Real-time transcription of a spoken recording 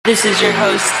This is your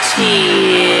host,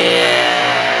 Tia.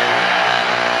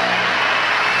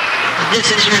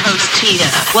 This is your host, Tia.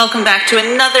 Welcome back to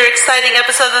another exciting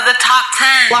episode of the Top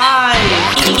 10. Live.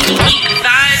 Geek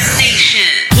Vibes Nation.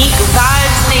 Geek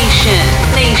Vibes Nation.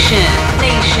 Nation.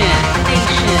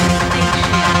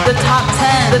 The Top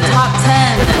 10. The Top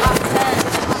 10. The Top 10.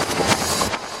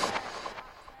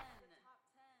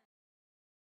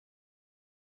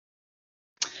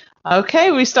 Okay,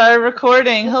 we started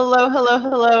recording.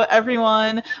 Hello,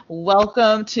 everyone.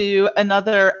 Welcome to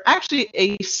another, actually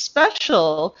a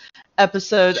special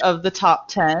episode of the Top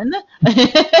 10.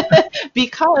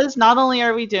 Because not only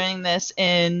are we doing this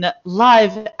in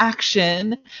live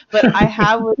action, but I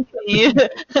have with me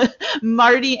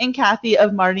Marty and Kathy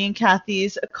of Marty and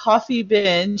Kathy's Coffee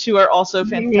Binge, who are also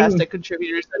fantastic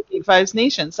contributors of Geek Vibes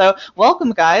Nation. So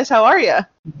welcome, guys. How are you?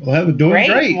 Well, I'm doing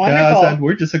great. Wonderful.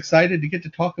 We're just excited to get to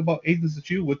talk about Agents of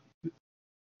S.H.I.E.L.D. with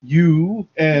you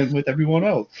and with everyone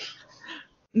else.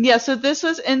 Yeah, so this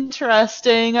was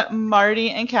interesting. Marty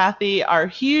and Kathy are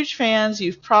huge fans.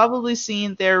 You've probably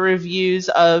seen their reviews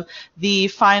of the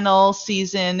final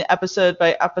season episode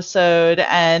by episode,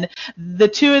 and the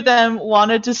two of them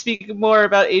wanted to speak more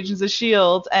about Agents of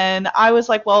S.H.I.E.L.D., and I was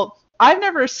like, well, I've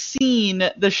never seen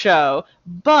the show,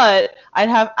 but I'd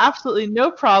have absolutely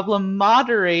no problem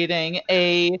moderating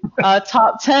a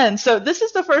top 10. So this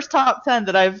is the first top 10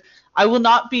 that I will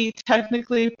not be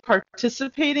technically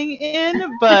participating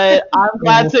in, but I'm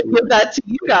glad to give that to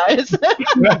you guys.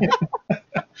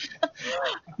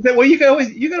 Well, you can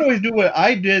always do what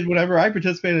I did whenever I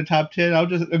participated in top 10. I'll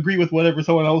just agree with whatever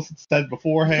someone else said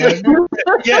beforehand.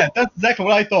 Yeah, that's exactly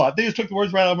what I thought. They just took the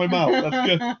words right out of my mouth.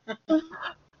 That's good.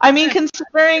 I mean,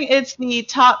 considering it's the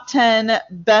top 10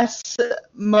 best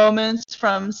moments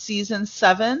from season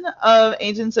 7 of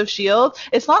Agents of S.H.I.E.L.D.,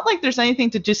 it's not like there's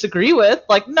anything to disagree with.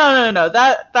 Like, no,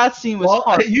 that scene was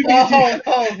hard. You'd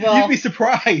be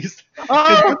surprised.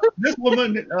 This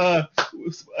woman,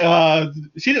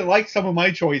 she didn't like some of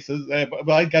my choices, but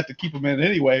I got to keep them in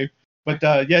anyway. But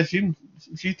yeah, she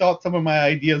thought some of my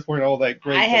ideas weren't all that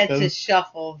great. I had to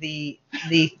shuffle the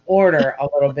order a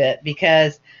little bit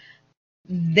because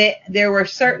there were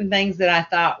certain things that I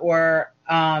thought were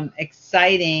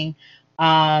exciting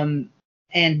and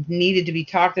needed to be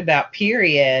talked about,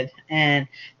 period. And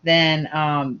then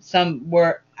some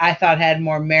were I thought had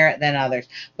more merit than others,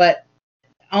 but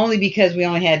only because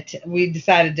we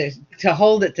decided to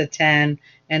hold it to 10,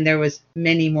 and there was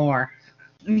many more.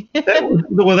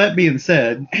 That being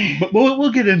said, but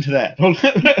we'll get into that.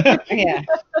 Yeah.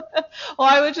 Well,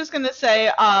 I was just going to say,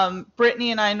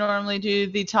 Brittany and I normally do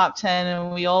the top 10,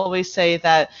 and we always say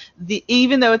that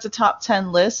even though it's a top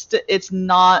 10 list, it's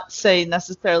not, say,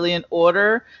 necessarily in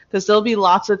order, because there'll be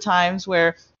lots of times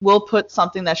where we'll put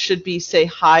something that should be, say,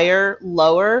 higher,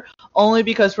 lower, only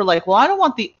because we're like, well, I don't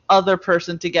want the other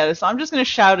person to get it, so I'm just going to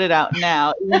shout it out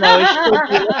now, even though it should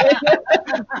be.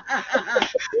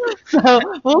 So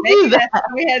we'll do that.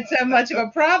 We had so much of a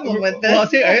problem with this. Well,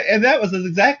 see, and that was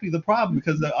exactly the problem,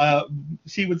 because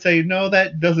she would say, no,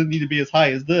 that doesn't need to be as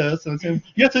high as this. And I'd say,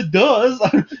 yes, it does.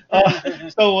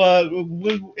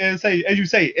 And say, as you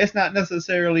say, it's not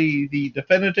necessarily the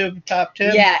definitive top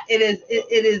 10. Yeah,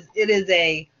 it is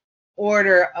a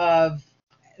order of,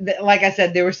 like I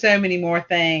said, there were so many more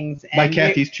things. By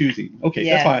Kathy's choosing. Okay,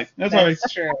 yes, that's fine. That's all right.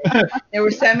 That's true. There were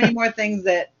so many more things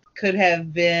that could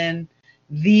have been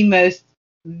the most,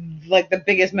 like the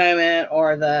biggest moment,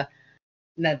 or no,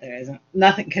 there isn't.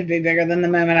 Nothing could be bigger than the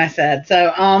moment I said.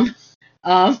 So,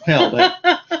 Hell,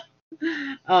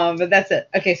 but that's it.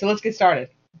 Okay, so let's get started.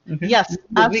 Okay. Yes,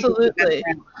 absolutely.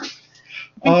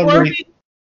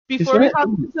 Before we hop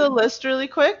into the list really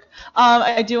quick,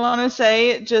 I do want to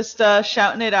say, just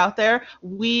shouting it out there,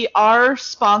 we are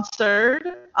sponsored,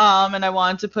 and I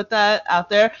wanted to put that out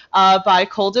there, by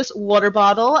Coldest Water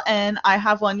Bottle, and I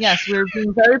have one. Yes, we're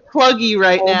being very pluggy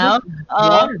right now.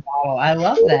 Water bottle, I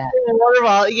love that. Water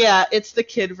bottle, yeah, it's the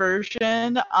kid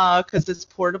version, because it's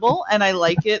portable, and I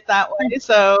like it that way,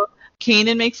 so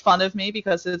Kanan makes fun of me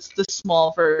because it's the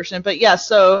small version. But yeah,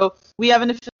 so we have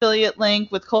an affiliate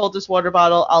link with Coldest Water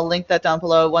Bottle. I'll link that down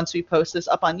below once we post this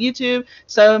up on YouTube.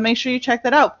 So make sure you check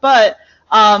that out. But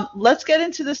let's get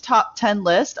into this top 10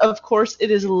 list. Of course,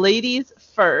 it is ladies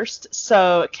first.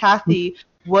 So Kathy,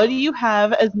 what do you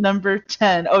have as number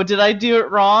 10? Oh, did I do it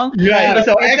wrong? Yeah,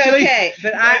 so it's actually, okay,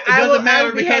 but I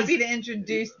would be happy to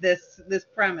introduce this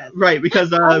premise. Right, because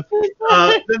no,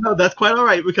 that's quite all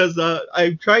right, because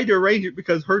I tried to arrange it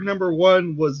because her number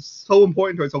 1 was so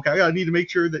important to us. Okay, I need to make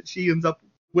sure that she ends up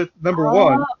with number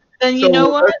 1. Then you know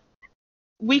what?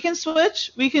 we can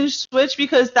switch. We can switch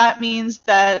because that means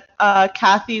that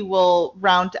Kathy will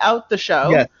round out the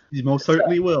show. Yes, you most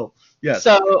certainly will. Yes.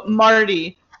 So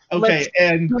Marty. Okay,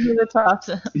 and do the top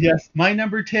 10. Yes, my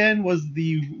number 10 was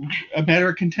a matter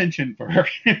of contention for her.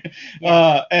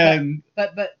 But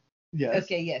yes.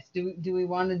 Okay, yes. Do we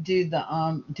want to do the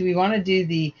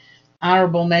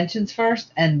honorable mentions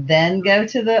first and then go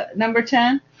to the number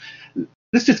 10?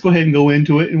 Let's just go ahead and go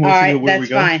into it, and we'll see where we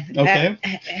go. All right, that's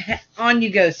fine. Okay. On you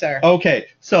go, sir. Okay,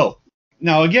 so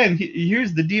now again,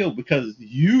 here's the deal. Because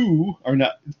you are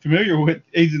not familiar with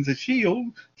Agents of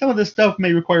S.H.I.E.L.D., some of this stuff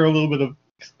may require a little bit of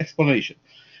explanation.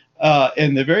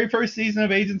 In the very first season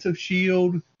of Agents of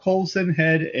S.H.I.E.L.D., Coulson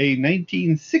had a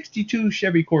 1962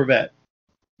 Chevy Corvette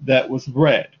that was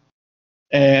red,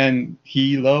 and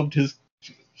he loved his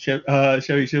Chevy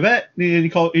Chevette,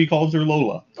 and he calls her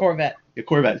Lola. Corvette. Yeah,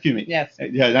 Corvette, excuse me. Yes.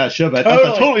 Yeah, not a Chevette. Totally.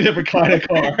 That's a totally different kind of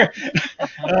car.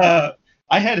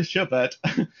 I had a Chevette.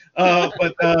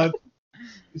 But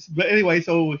anyway,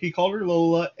 so he called her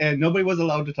Lola, and nobody was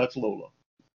allowed to touch Lola.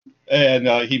 And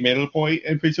he made it a point,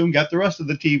 and pretty soon got the rest of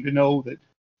the team to know that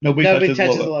nobody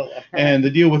touches Lola. Right. And the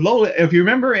deal with Lola, if you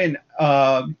remember in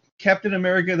Captain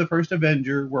America: The First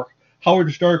Avenger, where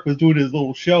Howard Stark was doing his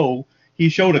little show, he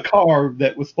showed a car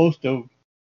that was supposed to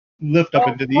lift up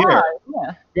into the air.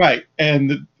 Yeah. Right,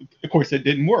 and of course it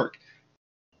didn't work.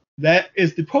 That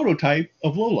is the prototype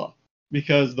of Lola,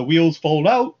 because the wheels fold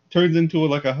out, turns into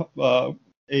like a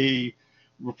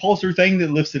repulsor thing that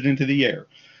lifts it into the air.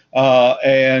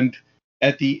 And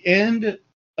at the end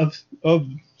of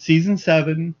season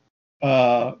 7,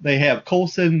 they have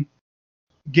Coulson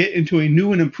get into a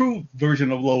new and improved version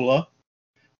of Lola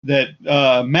that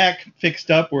Mac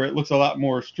fixed up, where it looks a lot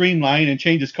more streamlined and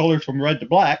changes colors from red to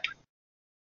black.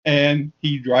 And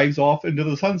he drives off into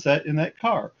the sunset in that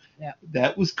car. Yeah.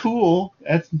 That was cool.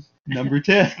 That's number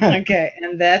 10. Okay,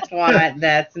 and that's why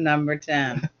that's number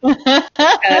 10.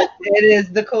 It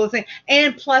is the coolest thing.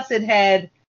 And plus it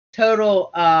had total,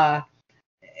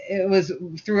 it was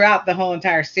throughout the whole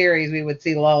entire series we would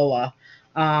see Lola.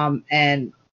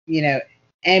 And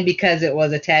because it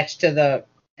was attached to the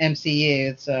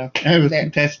MCU, so. And it was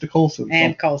attached to Coulson.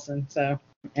 And Coulson, so.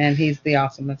 And he's the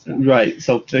awesomest. Right.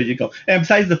 So there you go. And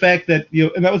besides the fact that,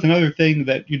 and that was another thing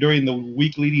that during the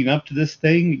week leading up to this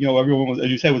thing, everyone was,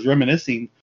 as you said, was reminiscing.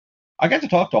 I got to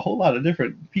talk to a whole lot of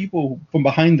different people from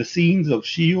behind the scenes of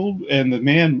S.H.I.E.L.D. and the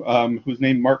man who's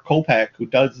named Mark Kopak, who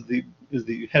is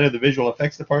the head of the visual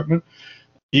effects department.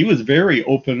 He was very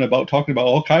open about talking about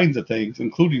all kinds of things,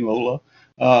 including Lola.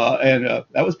 And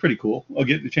that was pretty cool.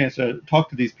 Getting the chance to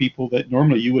talk to these people that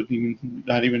normally you wouldn't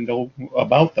not even know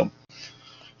about them.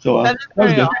 So that is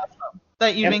very awesome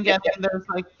that you've been getting those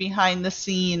behind the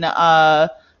scene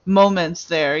moments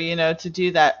there, to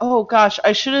do that. Oh gosh,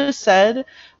 I should have said,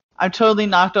 I'm totally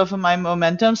knocked off of my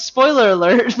momentum. Spoiler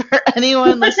alert for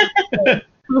anyone listening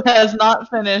who has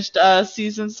not finished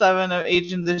season 7 of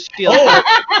Agents of S.H.I.E.L.D.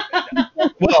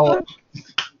 Oh. Well,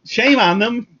 shame on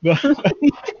them.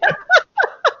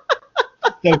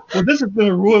 So this is going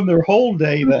to ruin their whole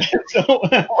day then. So,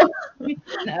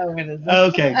 No, it isn't.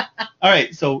 Okay. All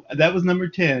right. So that was number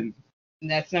 10.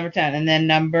 That's number 10. And then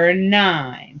number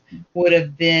 9 would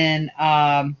have been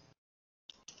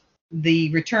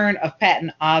the return of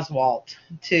Patton Oswalt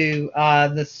to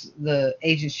the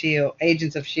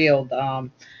Agents of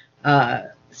S.H.I.E.L.D.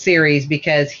 Series,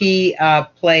 because he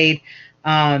played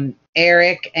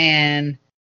Eric and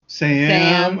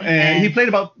Sam, and he played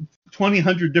about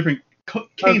 2,000 different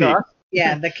Koenigs.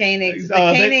 Yeah, the Koenigs. The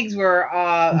Koenigs were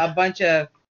a bunch of,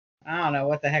 I don't know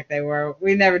what the heck they were.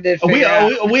 We never did figure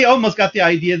out. We almost got the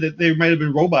idea that they might have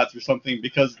been robots or something,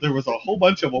 because there was a whole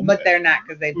bunch of them. But they're not,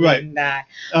 because they didn't die.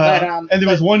 And there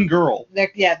was one girl. I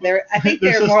think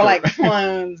they're more like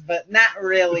clones, but not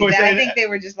really. Course, I think they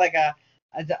were just like a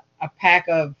pack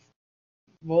of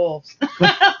wolves.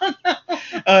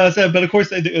 But of course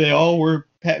they all were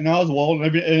Patton Oswalt,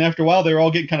 and after a while they were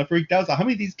all getting kind of freaked out. So how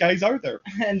many of these guys are there?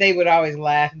 And they would always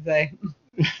laugh and say,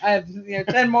 "I have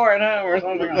 10 more at home," or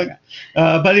something like that.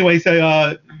 But anyway, so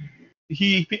I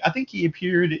think he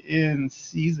appeared in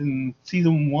season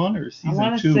 1 or season 2. I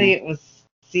want to say it was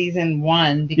season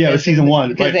 1. Because it was season 1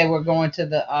 because they were going to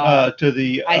the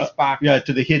icebox.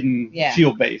 To the hidden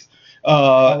S.H.I.E.L.D. base.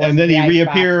 And then he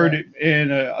reappeared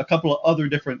in a couple of other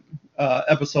different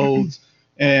episodes,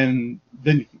 and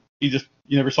then you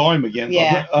never saw him again.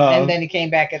 Yeah, and then he came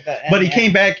back at the end. But he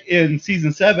came back in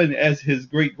season 7 as his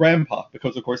great grandpa,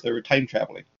 because of course they were time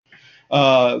traveling.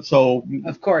 So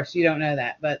of course you don't know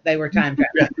that, but they were time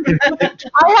traveling.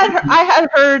 I had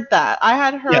heard that. I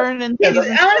had heard I want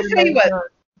to tell you what,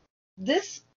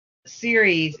 this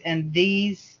series and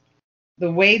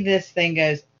the way this thing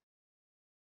goes,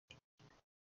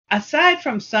 aside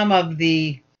from some of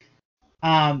the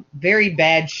very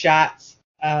bad shots,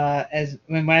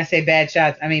 when I say bad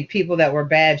shots, I mean people that were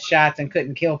bad shots and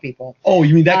couldn't kill people. Oh,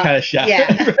 you mean that kind of shot?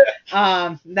 Yeah.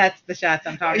 That's the shots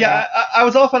I'm talking about. Yeah, I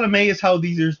was often amazed how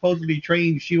these are supposedly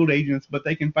trained SHIELD agents, but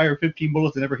they can fire 15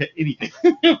 bullets and never hit anything.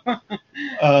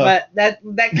 But that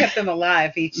kept them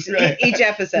alive each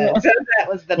episode. So that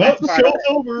was the best part. Show's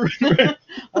over.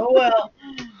 Oh well.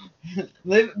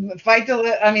 Live to fight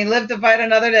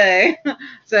another day.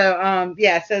 So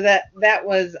so that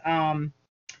was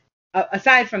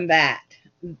aside from that,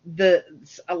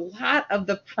 a lot of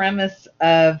the premise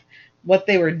of what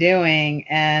they were doing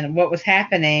and what was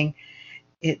happening,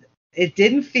 it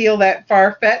didn't feel that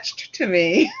far-fetched to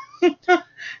me.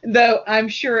 Though I'm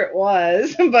sure it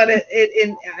was, but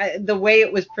the way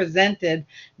it was presented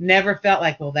never felt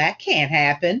like, well, that can't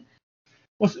happen.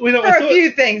 For a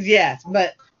few things, yes,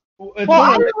 but I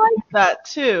like that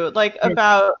too. Like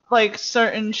about like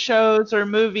certain shows or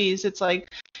movies, it's like,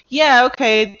 yeah,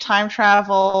 okay, time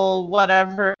travel,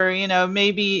 whatever,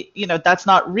 maybe, that's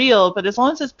not real, but as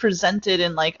long as it's presented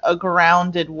in like a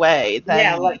grounded way,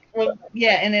 then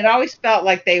and it always felt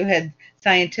like they had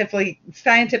scientifically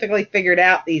figured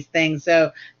out these things. So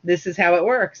this is how it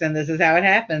works, and this is how it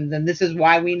happens, and this is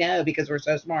why we know, because we're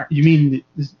so smart. You mean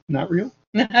it's not real?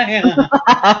 No,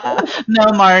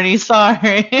 Marty,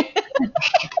 sorry.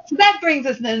 So that brings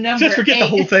us to number 8. Just forget the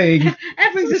whole thing.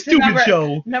 That brings us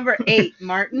to number 8,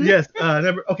 Martin. Yes,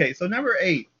 number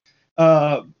 8.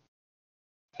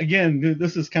 Again,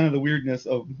 this is kind of the weirdness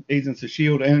of Agents of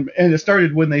S.H.I.E.L.D., and it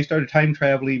started when they started time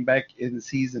traveling back in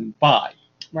season 5.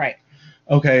 Right.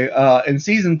 Okay, in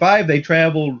season 5, they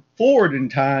traveled forward in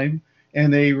time,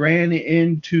 and they ran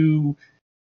into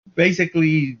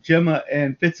basically Gemma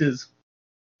and Fitz's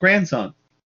grandson,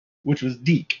 which was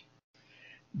Deke.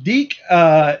 Deke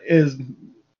is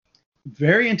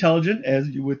very intelligent, as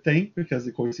you would think, because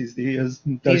of course he's the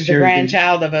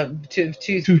grandchild of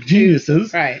two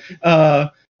geniuses, right?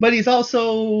 But he's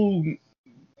also,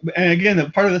 and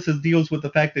again, part of this deals with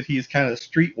the fact that he's kind of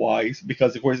streetwise,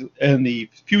 because of course in the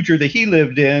future that he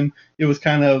lived in, it was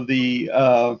kind of the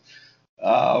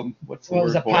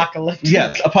apocalyptic?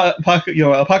 Yes,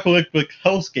 apocalyptic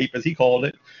hellscape, as he called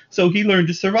it. So he learned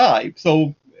to survive.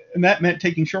 And that meant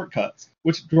taking shortcuts,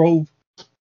 which drove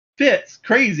Fitz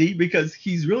crazy because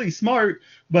he's really smart,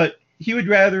 but he would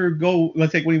rather go,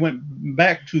 let's say when he went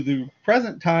back to the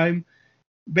present time,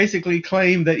 basically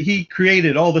claim that he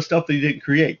created all the stuff that he didn't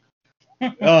create.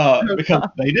 Because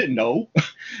they didn't know.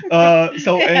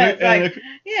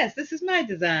 Yes, this is my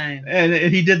design. And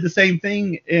he did the same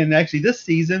thing in actually this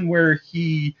season, where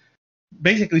he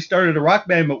basically started a rock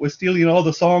band, but was stealing all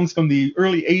the songs from the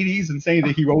early '80s and saying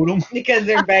that he wrote them. Because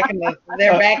they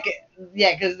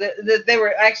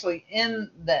were actually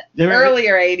in the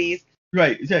earlier '80s.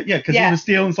 Right. Yeah. Because he was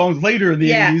stealing songs later in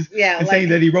the '80s and saying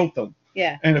that he wrote them.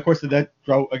 Yeah. And of course that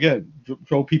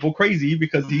drove people crazy,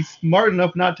 because he's smart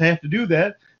enough not to have to do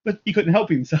that, but he couldn't help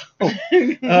himself.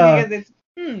 Because it's,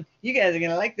 you guys are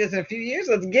gonna like this in a few years.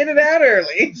 Let's get it out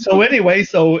early. So anyway,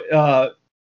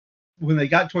 when they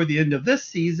got toward the end of this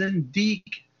season,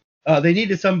 Deke, they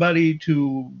needed somebody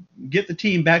to get the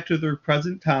team back to their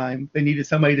present time. They needed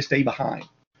somebody to stay behind.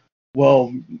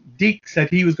 Well, Deke said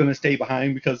he was going to stay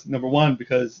behind because, number one,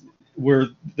 because where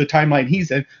the timeline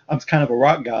he's in, I'm kind of a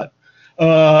rock god.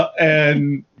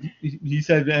 And he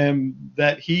said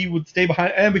that he would stay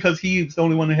behind, and because he was the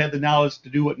only one who had the knowledge to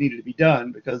do what needed to be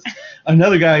done, because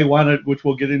another guy wanted, which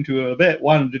we'll get into in a bit,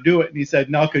 wanted to do it, and he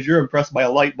said, no, because you're impressed by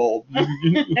a light bulb.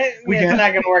 It's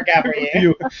not going to work out for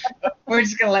you. We're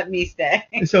just going to let me stay.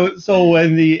 So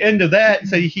in the end of that,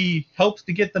 he helps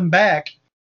to get them back,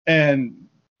 and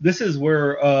this is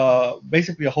where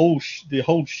basically the whole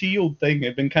S.H.I.E.L.D. thing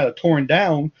had been kind of torn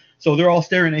down. So they're all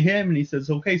staring at him, and he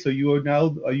says, "Okay, so are you now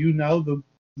the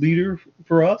leader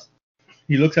for us?"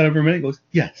 He looks at him for a minute and goes,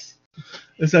 "Yes."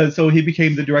 So he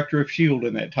became the director of S.H.I.E.L.D.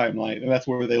 in that timeline, and that's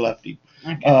where they left him.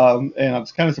 Okay. And I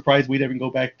was kind of surprised we didn't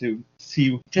go back to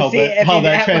see how that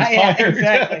transpired. Yeah,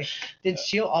 exactly. Did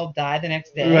S.H.I.E.L.D. all die the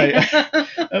next day? Right.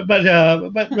 But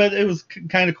it was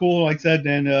kind of cool, like I said,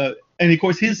 and of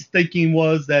course his thinking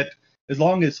was that as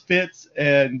long as Fitz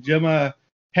and Gemma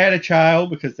had a child,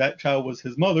 because that child was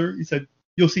his mother, he said,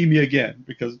 "You'll see me again,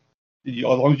 because as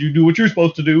long as you do what you're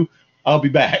supposed to do, I'll be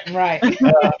back." Right.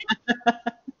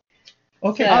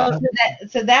 Okay.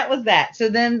 So that was that. So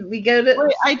then we go to.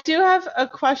 Wait, I do have a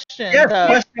question.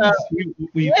 Yes,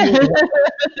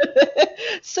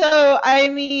 So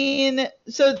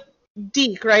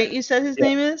Deke, right? You said his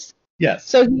name is? Yes.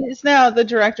 So he's now the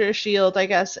director of S.H.I.E.L.D., I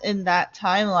guess, in that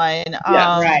timeline.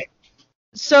 Right.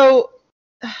 So,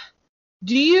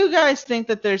 do you guys think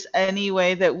that there's any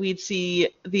way that we'd see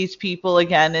these people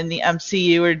again in the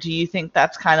MCU, or do you think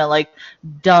that's kind of like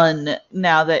done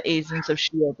now that Agents of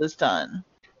S.H.I.E.L.D. is done?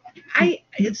 I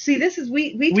see. This is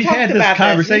we've We've talked had this about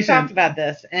conversation. We've talked about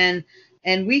this, and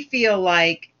we feel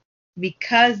like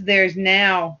because there's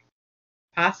now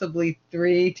possibly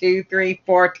 3, 2, 3,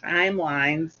 4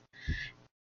 timelines.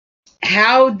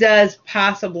 How does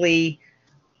possibly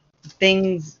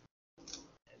things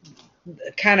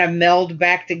kind of meld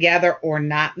back together or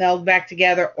not meld back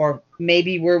together, or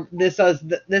maybe this is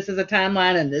a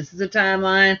timeline and this is a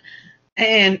timeline,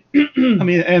 and I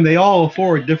mean, and they all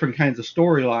afford different kinds of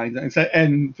storylines,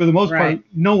 and for the most part,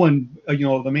 no one,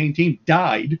 the main team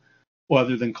died, well,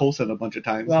 other than Coulson a bunch of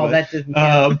times. Well, but, that doesn't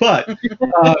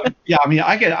count. Yeah, I mean,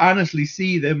 I could honestly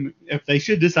see them, if they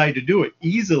should decide to do it,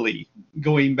 easily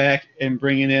going back and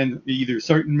bringing in either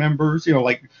certain members,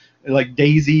 like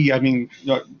Daisy. I mean,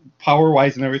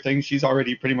 power-wise and everything, she's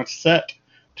already pretty much set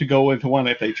to go into one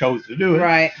if they chose to do it.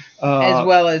 Right. As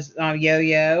well as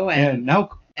Yo-Yo and now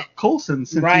Coulson,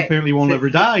 since right. he apparently won't ever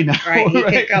die now. Right. He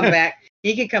could come back.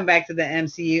 He could come back to the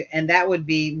MCU, and that would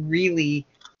be really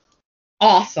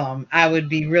awesome. I would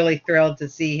be really thrilled to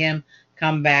see him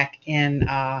come back in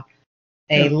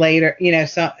later,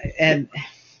 and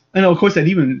I know, of course, that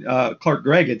even Clark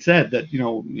Gregg had said that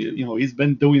he's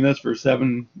been doing this for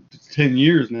 7 to 10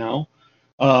 years now,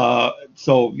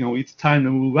 so it's time to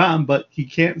move on. But he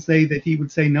can't say that he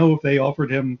would say no if they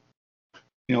offered him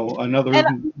another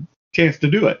chance to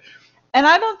do it. And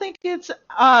I don't think it's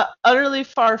utterly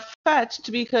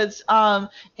far-fetched, because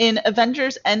in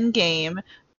Avengers Endgame,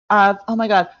 oh my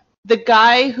God, the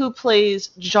guy who plays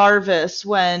Jarvis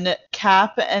when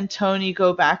Cap and Tony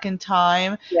go back in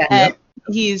time, and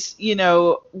he's,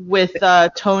 with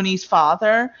Tony's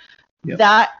father,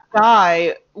 that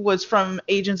guy was from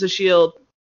Agents of S.H.I.E.L.D.,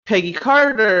 Peggy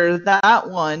Carter, that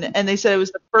one, and they said it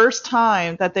was the first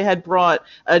time that they had brought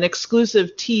an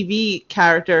exclusive TV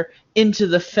character into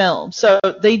the film. So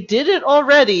they did it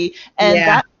already, and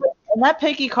that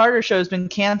Peggy Carter show has been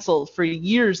canceled for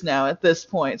years now at this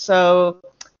point. So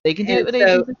they can do it with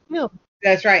Agents of S.H.I.E.L.D.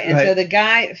 That's right. And so the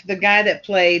guy that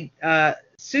played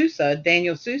Sousa,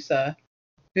 Daniel Sousa,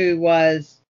 who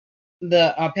was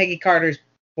the Peggy Carter's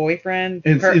boyfriend,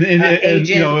 agent,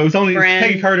 it was only friend.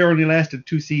 Peggy Carter only lasted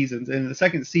 2 seasons, and in the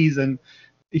second season,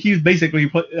 he was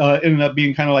basically ended up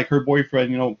being kind of like her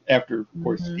boyfriend, after, of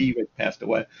course, Steve had passed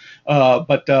away.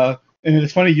 And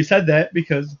it's funny you said that,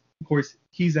 because, of course,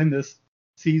 he's in this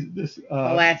season. The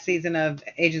last season of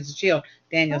Agents of S.H.I.E.L.D.,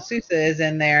 Daniel Sousa is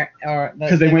in there,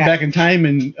 because they went back in time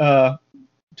and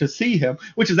to see him,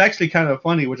 which is actually kind of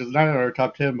funny, which is not in our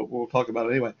top 10, but we'll talk about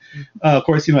it anyway. Of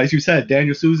course, as you said,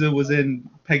 Daniel Sousa was in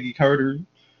Peggy Carter,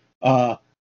 and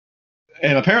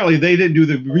apparently they didn't do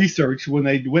the research when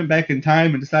they went back in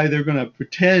time and decided they were going to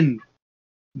pretend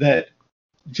that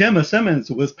Gemma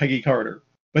Simmons was Peggy Carter,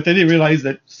 but they didn't realize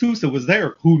that Sousa was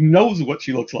there, who knows what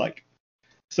she looks like.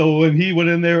 So when he went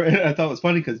in there, and I thought it was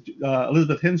funny because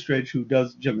Elizabeth Henstridge, who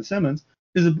does Gemma Simmons,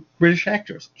 is a British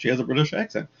actress. She has a British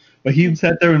accent. But he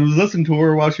sat there and was listening to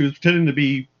her while she was pretending to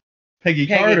be Peggy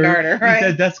Carter. Right? He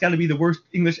said, "That's got to be the worst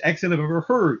English accent I've ever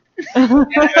heard."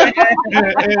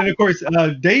 and of course,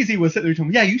 Daisy was sitting there telling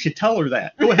him, "Yeah, you should tell her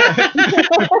that. Go ahead."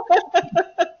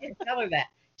 Tell her that.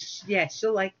 Yeah,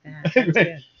 she'll like that. That's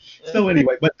good. So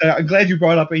anyway, but I'm glad you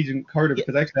brought up Agent Carter,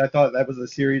 because actually I thought that was a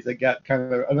series that got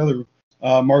kind of another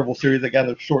Marvel series that got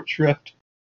a short shrift.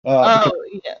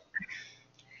 Absolutely.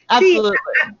 See,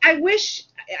 I wish,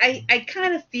 I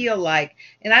kind of feel like,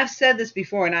 and I've said this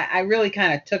before, and I really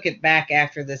kind of took it back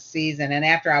after this season, and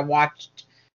after I watched,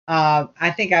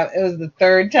 I think it was the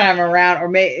 3rd time around, or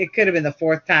maybe it could have been the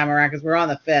 4th time around, because we're on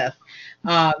the 5th.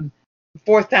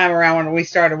 4th time around when we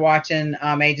started watching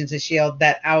Agents of S.H.I.E.L.D.,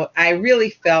 that I really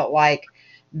felt like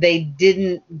they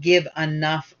didn't give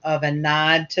enough of a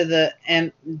nod to the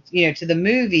to the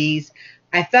movies.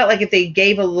 I felt like if they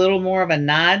gave a little more of a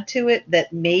nod to it,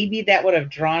 that maybe that would have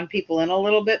drawn people in a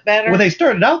little bit better. Well, they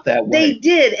started out that way. They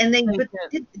did, and they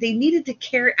needed to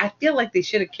carry. I feel like they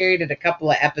should have carried it a couple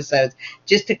of episodes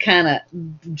just to kind of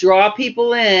draw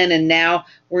people in. And now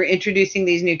we're introducing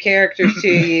these new characters to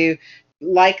you,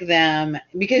 like them,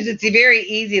 because it's very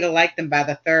easy to like them by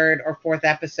the 3rd or 4th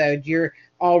episode. You're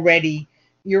already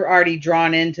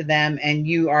drawn into them, and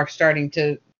you are starting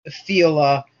to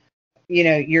feel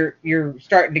you're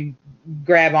starting to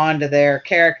grab onto their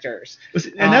characters.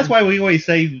 And that's why we always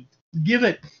say, give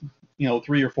it,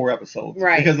 3 or 4 episodes.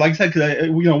 Right. Because like I said,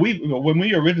 when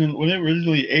it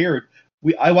originally aired,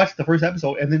 I watched the first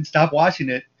episode and then stopped watching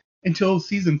it until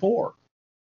season 4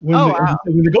 when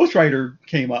when the Ghost Rider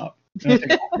came up. And I was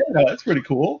like, yeah, that's pretty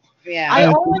cool.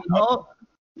 Yeah.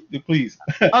 Please.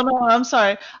 Oh no, I'm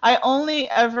sorry. I only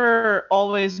ever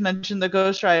always mention the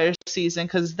Ghost Rider season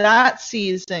because that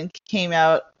season came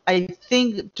out, I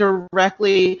think,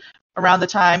 directly around the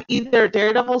time either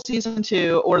Daredevil season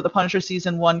 2 or the Punisher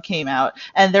season 1 came out,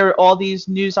 and there were all these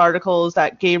news articles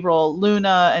that Gabriel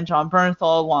Luna and John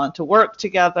Bernthal wanted to work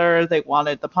together. They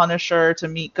wanted the Punisher to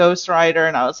meet Ghost Rider,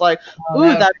 and I was like, ooh,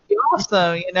 that'd be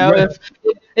awesome, you know, Right.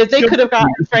 if they could have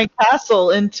gotten Frank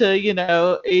Castle into, you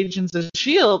know, Agents of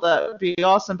S.H.I.E.L.D., that would be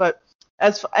awesome. But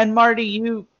and Marty,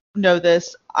 you know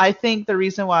this, I think the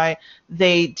reason why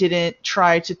they didn't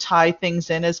try to tie things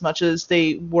in as much as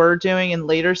they were doing in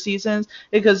later seasons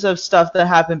because of stuff that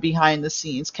happened behind the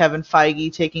scenes. Kevin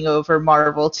Feige taking over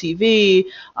Marvel TV,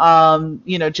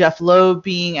 you know, Jeff Loeb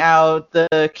being out,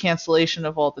 the cancellation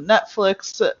of all the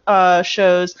Netflix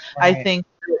shows. Right. I think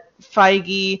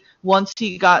Feige, once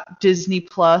he got Disney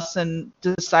Plus and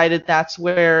decided that's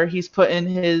where he's putting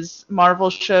his Marvel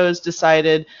shows,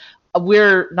 decided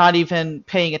we're not even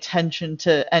paying attention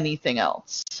to anything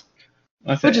else.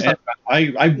 I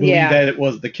believe that it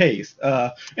was the case.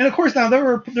 And of course, now there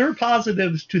were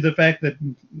positives to the fact that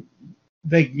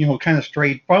they, you know, kind of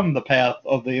strayed from the path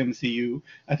of the MCU.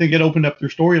 I think it opened up their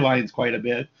storylines quite a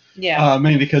bit. Yeah.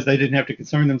 Mainly because they didn't have to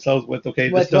concern themselves with, okay,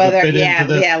 this with doesn't whether, fit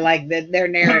into this. Yeah, like their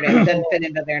narrative doesn't fit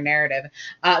into their narrative.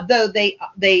 Though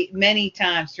they many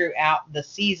times throughout the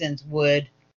seasons would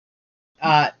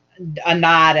a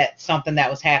nod at something that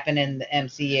was happening in the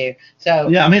MCU. So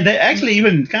yeah, I mean, they actually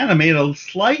even kind of made a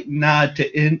slight nod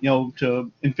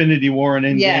to Infinity War and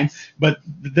Endgame, yes. But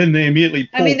then they immediately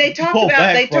pulled,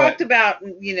 they talked about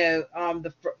you know,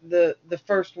 the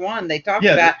first one they talked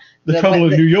about the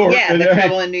trouble in New York. Yeah, the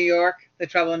trouble in New York. The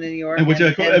trouble in New York. And which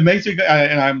it makes you,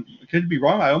 and I could be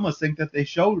wrong, I almost think that they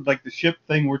showed like the ship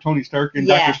thing where Tony Stark and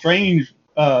Doctor Strange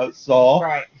saw.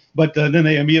 Right. But then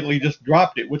they immediately just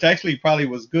dropped it, which actually probably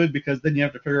was good because then you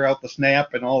have to figure out the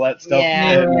snap and all that stuff.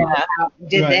 Yeah.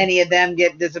 Did any of them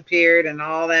get disappeared and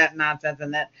all that nonsense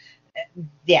and that?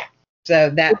 Yeah. So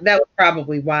that was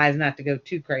probably wise not to go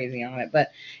too crazy on it,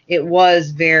 but it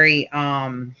was very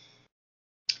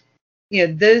you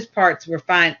know, those parts were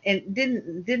fine and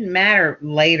didn't matter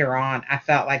later on. I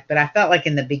felt like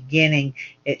in the beginning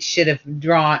it should have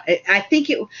drawn.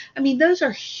 Those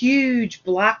are huge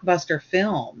blockbuster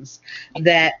films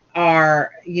that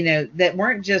are, you know, that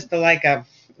weren't just like a.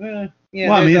 You know,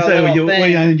 well, I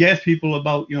mean, you ask people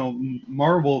about, you know,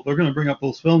 Marvel, they're going to bring up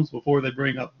those films before they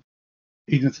bring up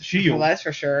Agents of S.H.I.E.L.D. Well, that's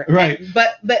for sure. Right.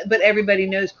 But everybody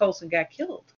knows Coulson got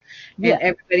killed. And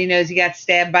everybody knows he got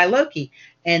stabbed by Loki.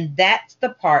 And that's the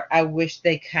part I wish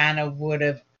they kind of would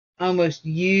have almost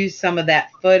used some of that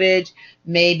footage,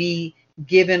 maybe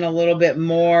given a little bit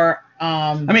more.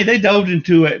 I mean, they delved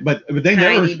into it, but they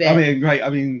never. Bit. I mean, right. I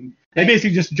mean, they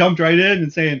basically just jumped right in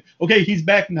and saying, okay, he's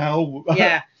back now.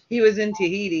 Yeah, he was in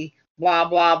Tahiti. Blah,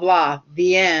 blah, blah.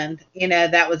 The end. You know,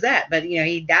 that was that. But, you know,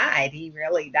 he died. He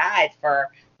really died not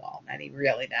he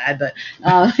really died, but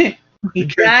he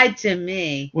died to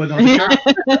me. Well, no,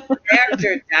 the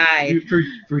character died.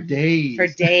 For days. For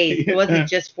days. It wasn't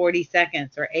just 40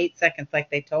 seconds or 8 seconds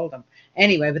like they told him.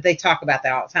 Anyway, but they talk about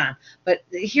that all the time. But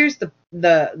here's the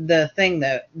thing,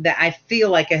 though, that I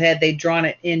feel like had they drawn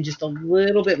it in just a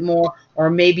little bit more or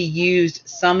maybe used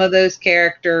some of those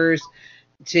characters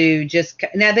to just.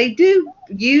 Now, they do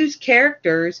use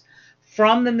characters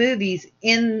from the movies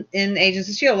in Agents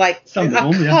of S.H.I.E.L.D., like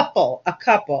a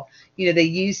couple. You know, they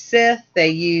used Sith. They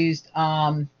used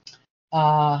oh,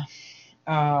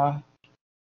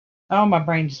 my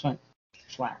brain just went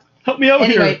flat. Help me out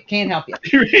anyway, here. Can't help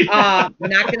you. I'm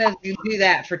not gonna do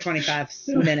that for 25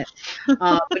 minutes.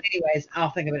 But anyways, I'll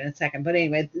think of it in a second. But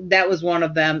anyway, that was one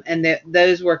of them, and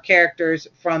those were characters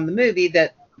from the movie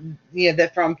that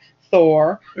from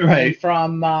Thor, right? And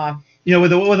from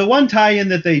with the one tie-in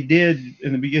that they did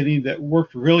in the beginning that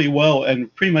worked really well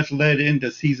and pretty much led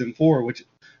into season 4, which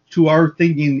to our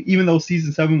thinking, even though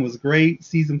season 7 was great,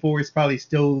 season 4 is probably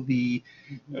still the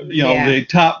the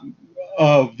top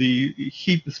of the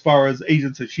heap as far as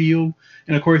Agents of S.H.I.E.L.D.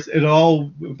 And of course, it all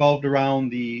evolved around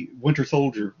the Winter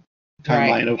Soldier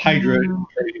timeline of Hydra and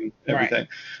everything.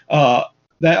 Right.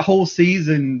 That whole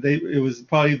season, it was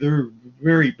probably their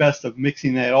very best of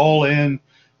mixing that all in,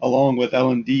 along with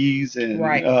L&Ds and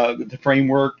the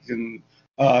framework. And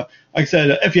like I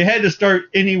said, if you had to start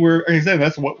anywhere, like I said,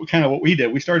 that's what we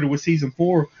did. We started with season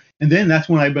 4, and then that's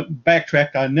when I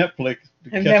backtracked on Netflix.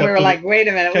 And then we were like, wait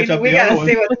a minute, we got to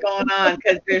see what's going on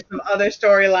because there's some other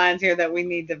storylines here that we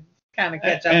need to kind of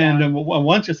catch up and on.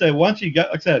 once you get,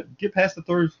 like I said, get past the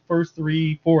first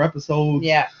 3-4 episodes.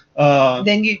 Yeah.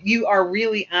 Then you are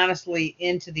really honestly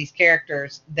into these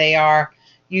characters.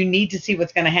 You need to see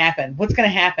what's going to happen. What's going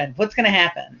to happen? What's going to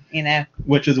happen? You know.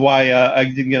 Which is why I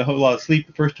didn't get a whole lot of sleep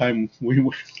the first time we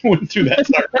went through that.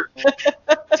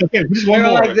 It's okay, just one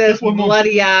more. Like this, just one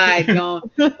bloody-eyed, going,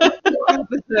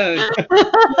 episode. Come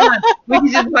on, we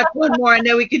can just watch one more. I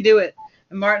know we can do it.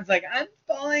 And Martin's like, I'm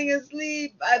falling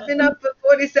asleep. I've been up for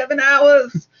 47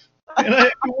 hours. And I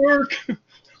have to work.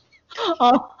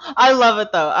 Oh, I love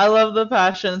it though. I love the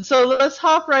passion. So let's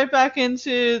hop right back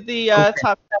into the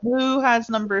top 10. Who has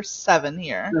number 7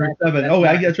 here? Number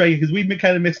 7. That's right, because we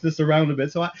kind of mixed this around a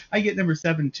bit. So I get number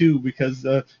 7 too, because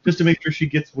just to make sure she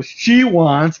gets what she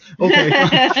wants.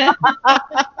 Okay.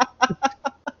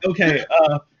 Okay.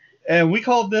 And we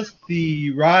called this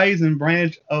the rise and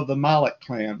branch of the Malak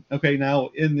clan. Okay. Now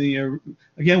in the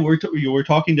again we're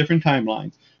talking different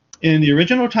timelines. In the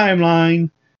original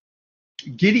timeline,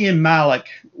 Gideon Malak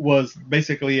was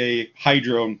basically a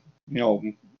Hydra,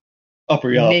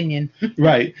 upper up minion,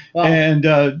 right? Wow. And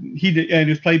he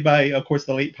was played by, of course,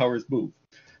 the late Powers Booth,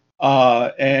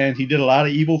 and he did a lot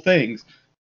of evil things.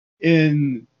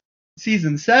 In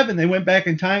season 7, they went back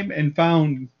in time and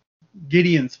found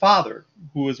Gideon's father,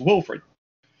 who was Wilfred,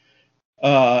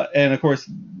 and of course,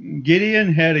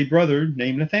 Gideon had a brother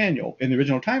named Nathaniel. In the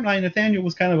original timeline, Nathaniel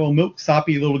was kind of a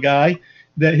milk-soppy little guy.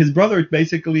 That his brother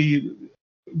basically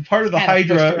part of the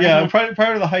Hydra, part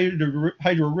of the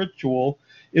Hydra ritual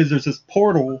is there's this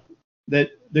portal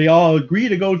that they all agree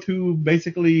to go to.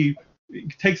 Basically,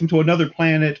 it takes them to another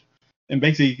planet, and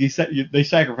basically they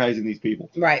sacrificing these people.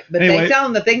 Right, but anyway, they tell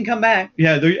them that they can come back.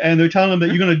 Yeah, they're telling them that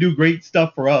you're going to do great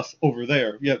stuff for us over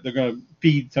there. Yeah, they're going to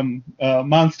feed some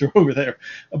monster over there.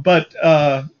 But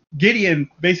Gideon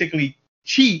basically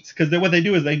cheats, because what they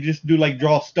do is they just do like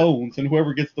draw stones, and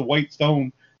whoever gets the white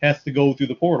stone has to go through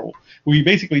the portal. Well, he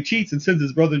basically cheats and sends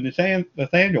his brother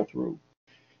Nathaniel through.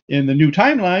 In the new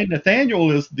timeline,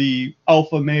 Nathaniel is the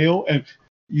alpha male, and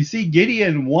you see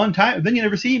Gideon one time, then you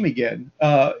never see him again.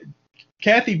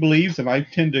 Kathy believes, and I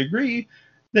tend to agree,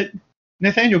 that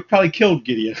Nathaniel probably killed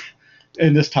Gideon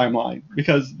in this timeline,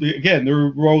 because again,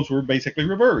 their roles were basically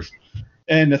reversed.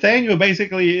 And Nathaniel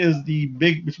basically is the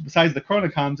big, besides the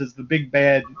Chronicons, is the big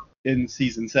bad in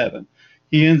season 7.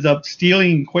 He ends up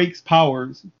stealing Quake's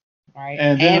powers. Right.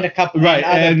 And a couple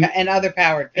and other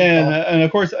powered people. And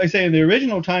of course, I say in the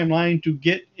original timeline, to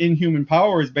get inhuman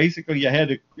powers, basically you had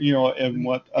to,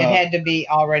 it had to be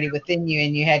already within you,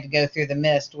 and you had to go through the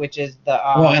mist, which is the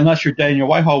well, unless you're Daniel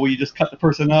Whitehall, where you just cut the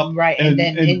person up, right, and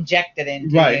then inject it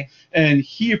into right. And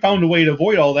he found a way to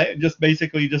avoid all that and just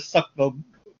basically just suck the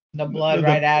blood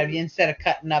right out of you, instead of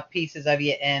cutting up pieces of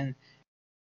you and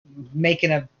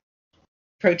making a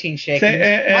protein shake.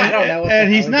 I don't know.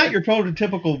 And he's not your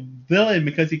prototypical villain,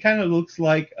 because he kind of looks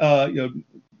like well,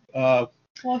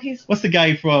 he's what's the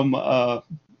guy from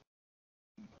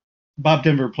Bob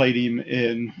Denver played him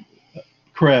in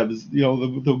Krebs,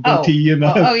 the goatee and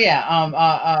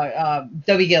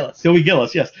Dobie Gillis. Dobie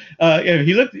Gillis, yes.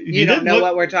 He looked. You don't know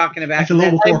what we're talking about. That's a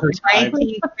little before her time.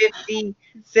 1950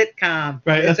 sitcom.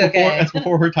 Right, that's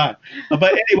before her time.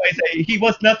 But anyways, he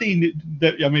was nothing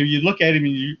that you look at him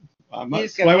and why would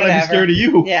I be scared of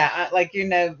you? Yeah, you're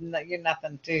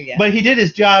nothing to you. But he did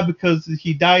his job, because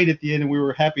he died at the end, and we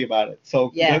were happy about it. So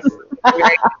yes, that's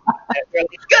really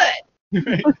good.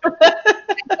 Right.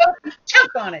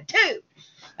 Choke on it too.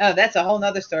 Oh, that's a whole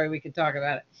nother story. We could talk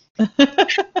about it.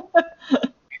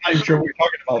 I'm sure we're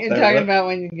talking about. You're talking about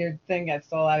when your thing got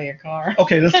stole out of your car.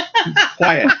 Okay, let's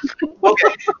quiet.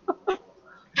 Okay.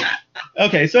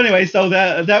 Okay, so anyway,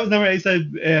 that was number 8,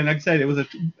 and like I said, it was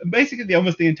basically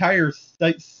almost the entire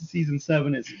season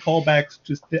 7 is callbacks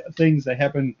to things that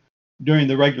happened during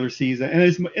the regular season, and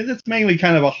it's mainly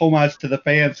kind of a homage to the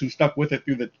fans who stuck with it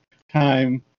through the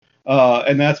time,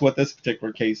 and that's what this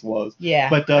particular case was. Yeah,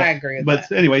 but I agree with that.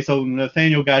 But anyway, so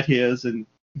Nathaniel got his, and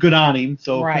good on him.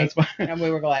 So right, that's and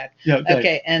we were glad. Yeah.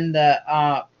 Okay, and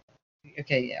the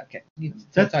okay. You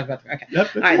talk about okay.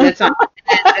 Yep, all right, that's all.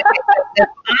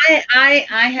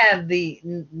 I have the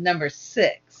number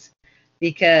 6,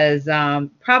 because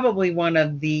probably one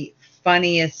of the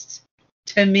funniest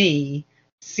to me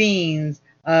scenes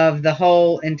of the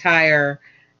whole entire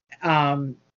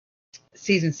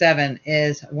season 7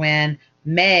 is when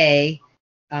May,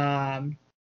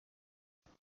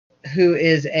 who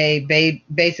is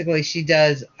basically she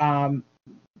does I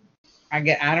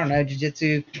don't know,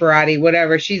 jiu-jitsu, karate,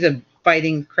 whatever. She's a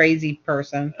fighting crazy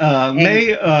person.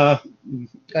 May go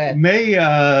ahead. May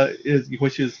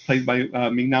which is played by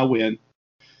Ming-Na Wen.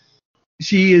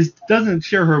 doesn't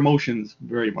share her emotions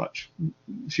very much.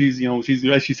 She's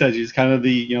as she said, she's kind of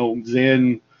the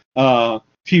Zen.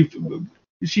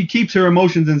 She keeps her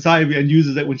emotions inside and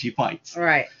uses it when she fights.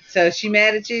 Right. So is she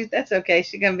mad at you? That's okay.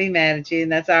 She's gonna be mad at you,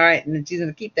 and that's all right. And then she's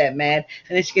gonna keep that mad,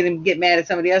 and then she's gonna get mad at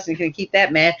somebody else, and she's gonna keep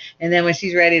that mad. And then when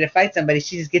she's ready to fight somebody,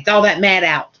 she just gets all that mad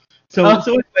out. So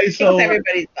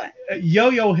everybody's fine.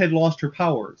 Yo-Yo had lost her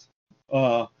powers,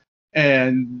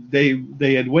 and they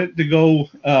had went to go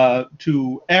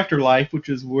to Afterlife, which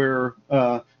is where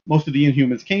most of the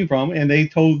Inhumans came from, and they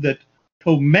told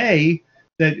May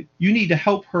that you need to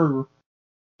help her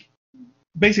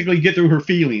basically get through her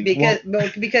feelings because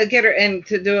get her and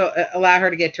allow her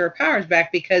to get to her powers back,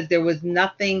 because there was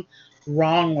nothing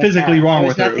wrong with physically her. wrong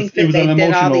with her. It was they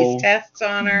did all these tests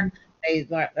on her.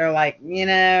 They're like,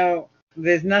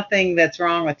 there's nothing that's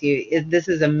wrong with you. This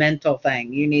is a mental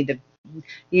thing. You need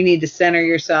to center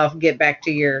yourself, get back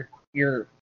to your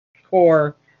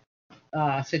core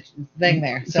thing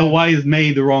there. So why is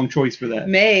May the wrong choice for that?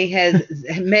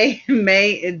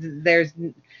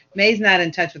 May's not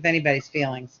in touch with anybody's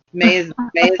feelings. May is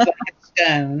like a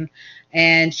stone,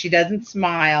 and she doesn't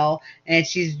smile, and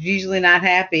she's usually not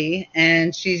happy,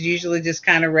 and she's usually just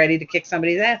kind of ready to kick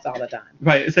somebody's ass all the time.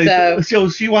 Right. So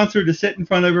she wants her to sit in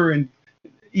front of her and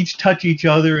each touch each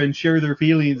other and share their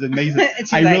feelings. And May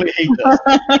says, really hate this.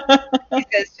 She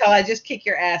says, shall I just kick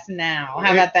your ass now?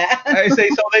 How about that? I say,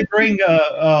 so they bring,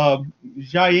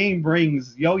 Jiaying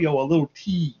brings Yo-Yo a little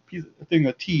thing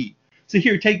of tea. So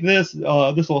here, take this.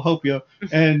 This will help you.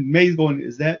 And May's going,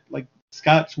 is that like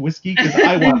Scotch whiskey? Because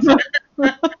I want some.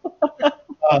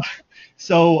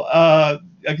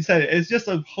 Like I said, it's just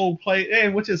a whole play,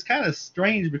 which is kind of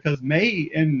strange because May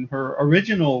in her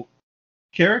original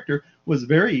character was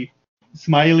very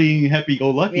smiley,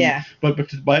 happy-go-lucky. Yeah. But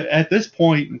at this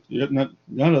point,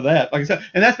 none of that. Like I said,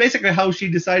 and that's basically how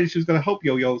she decided she was going to help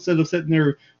Yo-Yo. Instead of sitting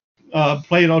there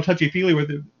playing all touchy-feely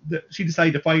with it, she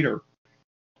decided to fight her.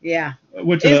 Yeah.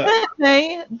 Which isn't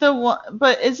May the one?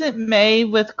 But isn't May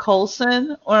with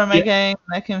Coulson, or am I getting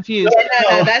that confused?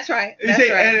 No, that's right. That's right.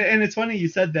 And it's funny you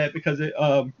said that because it,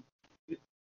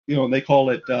 they call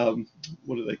it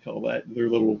what do they call that? Their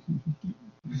little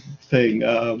thing.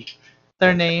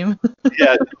 Their name.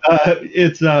 Yeah,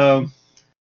 it's doggone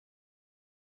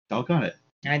it.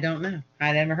 I don't know.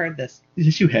 I never heard this.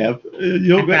 Yes, you have.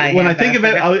 When I think of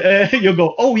it, you'll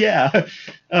go, oh, yeah.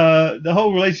 The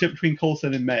whole relationship between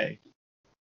Coulson and May.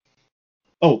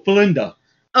 Oh, Belinda.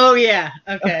 Oh, yeah.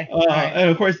 Okay. Right. And,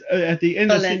 of course, at the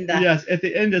end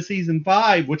of season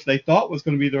 5, which they thought was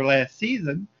going to be their last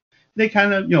season, they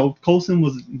kind of, Coulson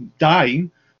was dying.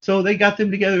 So they got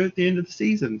them together at the end of the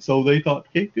season. So they thought,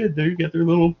 okay, good. There you got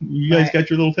you guys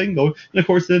got your little thing going. And, of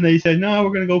course, then they said, no, we're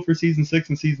going to go for season 6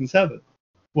 and season 7.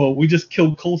 Well, we just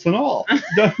killed Coulson off.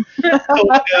 And of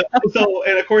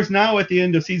course, now at the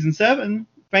end of season 7,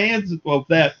 fans of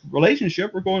that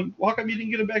relationship were going, well, how come you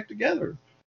didn't get them back together?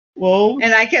 Well,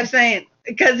 and I kept saying,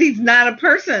 because he's not a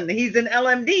person. He's an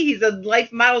LMD. He's a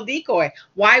life model decoy.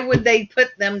 Why would they put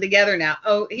them together now?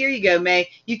 Oh, here you go, May.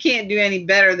 You can't do any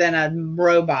better than a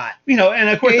robot. And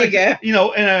of course,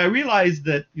 and I realized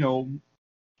that,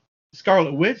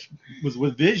 Scarlet Witch was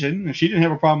with Vision, and she didn't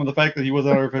have a problem with the fact that he was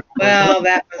on her. Well,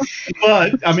 that was.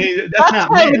 But I mean, that's not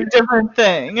kind of a different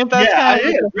thing. It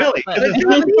is really. But he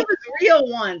was real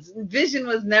once. Vision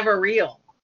was never real.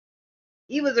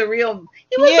 He was a real.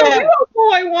 He was a real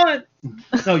boy once.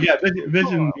 No, yeah,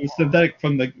 Vision was synthetic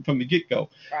from the get-go.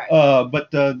 Right. I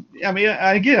mean,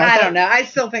 I don't know. I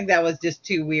still think that was just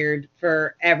too weird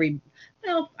for every.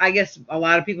 Well, I guess a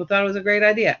lot of people thought it was a great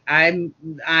idea. I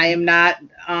am not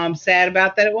sad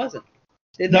about that. It wasn't.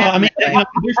 I mean, they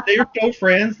were still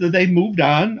friends. That they moved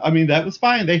on. I mean, that was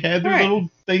fine. They had their little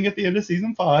thing at the end of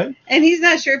season 5. And he's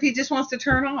not sure if he just wants to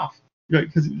turn off. Right,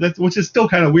 which is still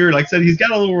kind of weird. Like I said, he's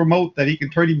got a little remote that he can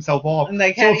turn himself off. And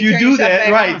like, so if you do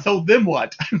that, right? On? So then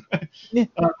what? Of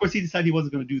course, he decided he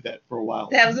wasn't going to do that for a while.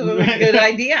 That was a really good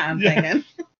idea. I'm thinking.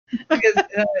 Because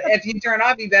if you turn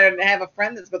off, you better have a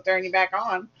friend that's going to turn you back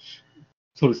on.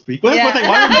 So to speak. Well, that's what they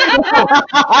wanted.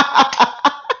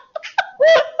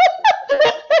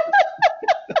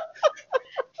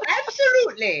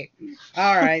 Absolutely.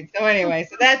 All right. So anyway,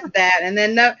 so that's that. And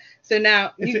then now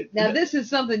this is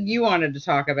something you wanted to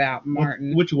talk about,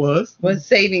 Martin. Which was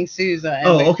saving Sousa.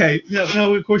 Okay.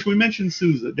 No, of course we mentioned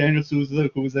Sousa, Daniel Sousa,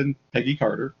 who was in Peggy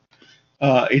Carter,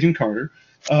 Agent Carter.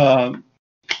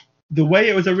 The way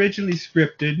it was originally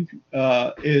scripted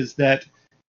is that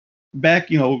back,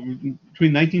 between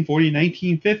 1940 and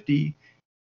 1950,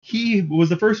 he was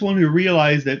the first one who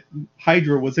realized that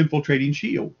Hydra was infiltrating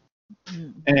S.H.I.E.L.D.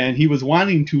 And he was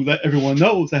wanting to let everyone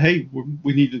know that, hey,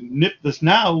 we need to nip this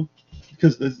now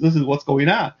because this is what's going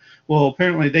on. Well,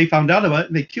 apparently they found out about it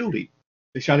and they killed him.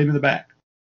 They shot him in the back.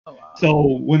 Oh, wow.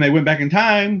 So when they went back in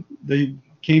time, they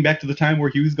came back to the time where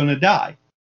he was going to die.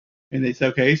 And they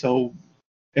said, okay, so,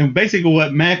 and basically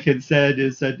what Mac had said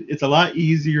is that it's a lot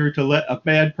easier to let a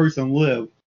bad person live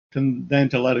than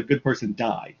to let a good person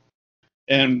die.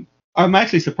 And I'm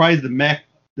actually surprised that Mac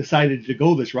decided to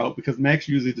go this route because Mac's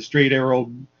usually the straight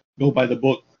arrow, go by the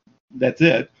book, that's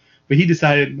it. But he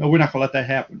decided, no, we're not going to let that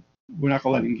happen. We're not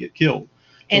going to let him get killed.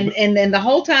 And then the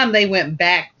whole time they went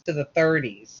back to the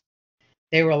 30s,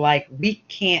 they were like, we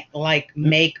can't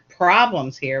make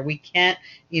problems here. We can't,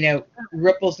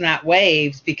 ripples not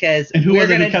waves because and who we're was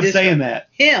it going who kept saying that?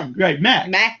 Him. Right, Mac.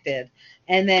 Mac did.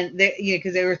 And then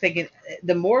because they were thinking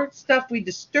the more stuff we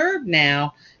disturb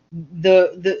now,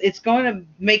 the it's going to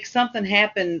make something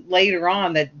happen later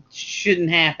on that shouldn't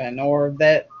happen or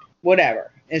that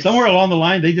whatever. Somewhere along the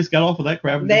line, they just got off of that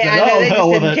crap. And they just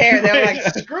didn't care. They were like,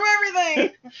 Right. screw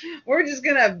everything. We're just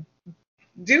gonna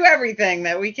do everything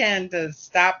that we can to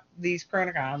stop these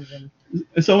Chronicons.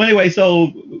 So anyway,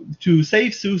 to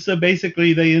save Sousa,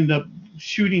 basically they end up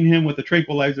shooting him with a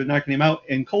tranquilizer, knocking him out,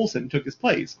 and Coulson took his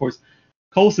place. Of course,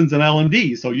 Coulson's an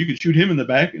LMD, so you could shoot him in the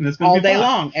back, and it's going to be all day fine.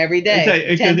 long, every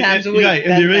day, 10 times a week. Right.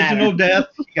 In the original matter. death,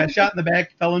 he got shot in the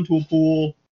back, fell into a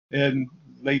pool, and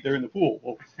laid there in the pool.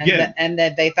 Well, and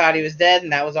that they thought he was dead,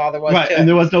 and that was all there was right, to it. and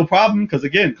there was no problem because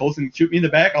again, Coulson can shoot me in the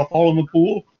back, I'll fall in the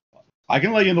pool. I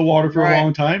can lay in the water for a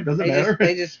long time. Doesn't matter.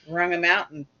 They just wrung him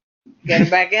out and get him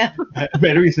back in.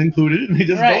 Batteries included, and they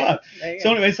just go on.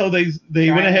 So anyway, so they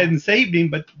went ahead and saved him,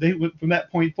 but they went from that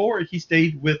point forward. He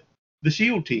stayed with the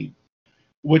SHIELD team,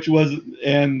 which was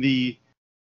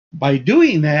by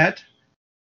doing that,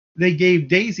 they gave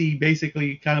Daisy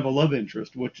basically kind of a love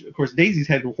interest, which of course Daisy's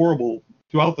had horrible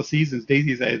throughout the seasons.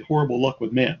 Daisy's had horrible luck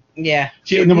with men. Yeah.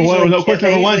 Number one,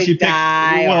 she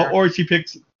picks or she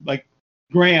picks like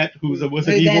Grant, who was an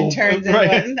evil. Then turns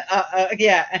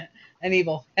into an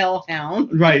evil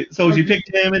hellhound. Right. So she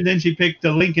picked him, and then she picked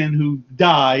Lincoln, who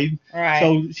died. Right.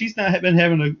 So she's not been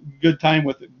having a good time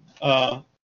with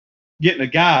getting a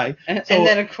guy. And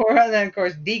then of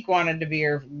course Deke wanted to be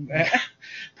her.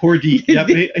 Poor Deke. Yep.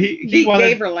 He wanted,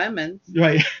 gave her lemons.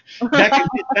 Right.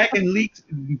 Back in Leaks.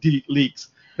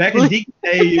 Back in Deke's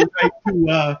day, right,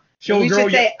 to show a girl. We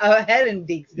should say ahead in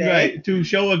Deke's day. Right. To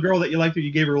show a girl that you liked her,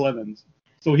 you gave her lemons.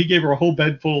 So he gave her a whole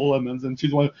bed full of lemons, and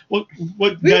she's like, "What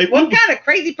kind of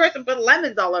crazy person put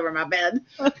lemons all over my bed?"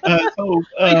 I don't know.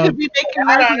 That's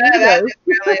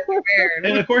really weird.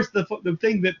 And of course, the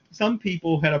thing that some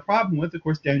people had a problem with, of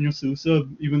course, Daniel Sousa,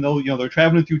 even though they're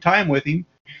traveling through time with him,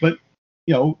 but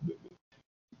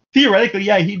theoretically,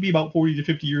 yeah, he'd be about 40 to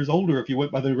 50 years older if you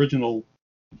went by the original,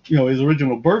 his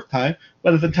original birth time.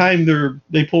 But at the time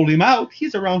they pulled him out,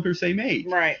 he's around her same age.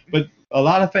 Right. But a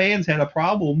lot of fans had a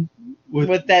problem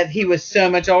with that he was so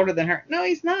much older than her. No,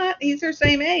 he's not. He's her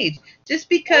same age. Just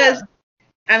because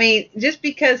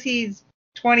he's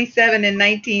 27 in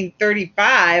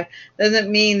 1935 doesn't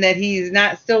mean that he's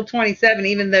not still 27,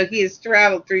 even though he has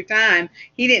traveled through time.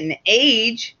 He didn't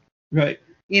age. Right.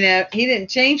 He didn't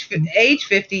change age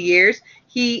 50 years.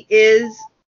 He is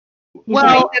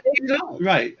 27 years old.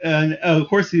 Right. And of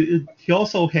course, he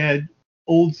also had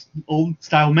old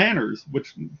style manners,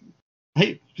 which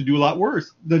to do a lot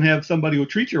worse than have somebody who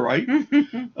treat you right. And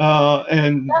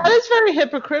that is very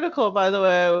hypocritical, by the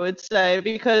way, I would say,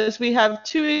 because we have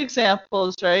two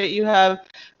examples, right? You have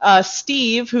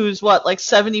Steve, who's like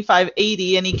 75,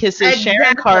 80, and he kisses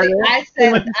Sharon Carter. I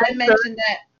mentioned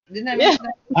that. Didn't I mention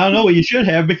that? I don't know. Well, you should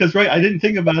have, because I didn't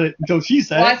think about it until she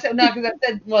said. Well, I said no, because I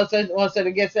said,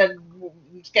 I guess that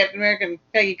Captain America and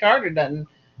Peggy Carter doesn't.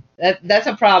 That's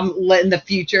a problem in the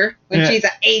future when she's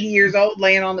 80 years old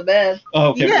laying on the bed. Oh,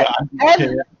 okay. Yeah.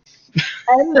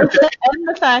 And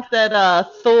the fact that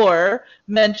Thor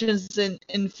mentions in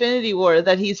Infinity War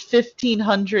that he's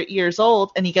 1,500 years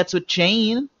old and he gets with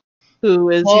Jane,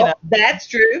 who is, That's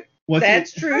true.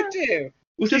 That's true, too.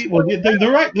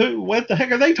 They're right. What the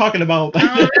heck are they talking about?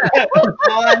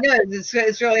 All I know is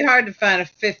it's really hard to find a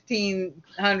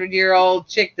 1,500-year-old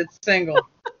chick that's single.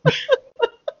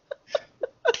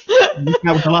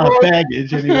 That was a lot of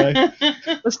baggage, anyway.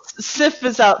 Sif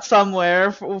is out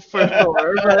somewhere for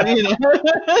Thor, but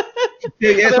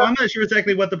Yeah, so I'm not sure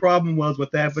exactly what the problem was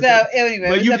with that, but anyway,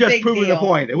 but you've just proven the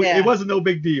point. It wasn't no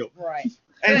big deal. Right.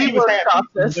 And she was happy.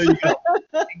 There you go.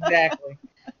 Exactly.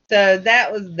 So that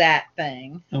was that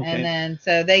thing. Okay. And then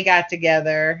so they got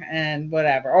together and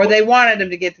whatever. Or they wanted them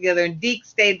to get together, and Deke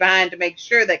stayed behind to make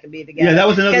sure they could be together. Yeah, that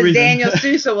was another Because reason. Daniel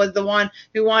Sousa was the one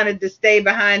who wanted to stay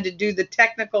behind to do the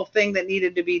technical thing that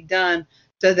needed to be done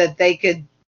so that they could,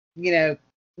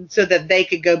 so that they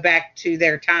could go back to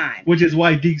their time. Which is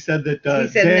why Deke said that He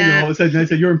said, Daniel nah.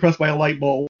 said, you're impressed by a light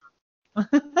bulb.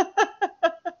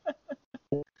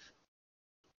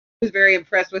 Was very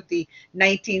impressed with the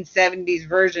 1970s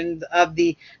versions of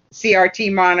the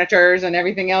CRT monitors and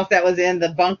everything else that was in the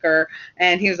bunker,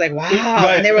 and he was like, wow.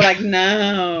 Right. And they were like,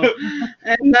 no,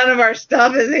 and none of our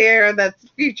stuff is here that's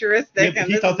futuristic. Yeah, and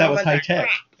he this thought is that a was bunch high of tech.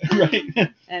 crap.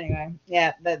 Right. Anyway,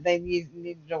 yeah, that they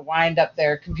needed to wind up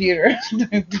their computer to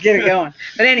get it going.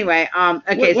 But anyway,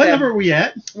 okay, What so number are we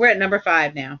at? we're at number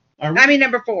 5 now. Are we? I mean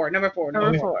number 4. Number 4. Number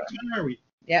Okay. four. Which one are we?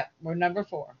 Yep, we're number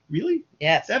 4. Really?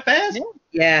 Yes. Is that fast? Yeah.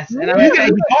 Yes. And You I'm gotta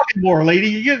gonna, be talking more, lady.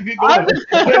 You gotta get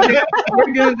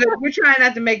going. we're trying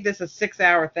not to make this a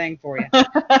 6-hour thing for you.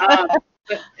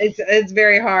 But it's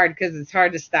very hard because it's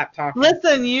hard to stop talking.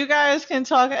 Listen, you guys can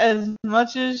talk as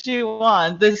much as you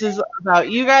want. This is about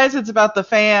you guys. It's about the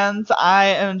fans. I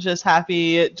am just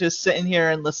happy just sitting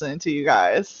here and listening to you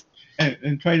guys.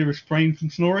 And try to refrain from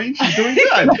snoring. She's doing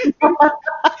good.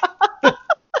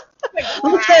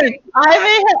 Listen,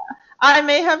 I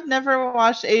may have never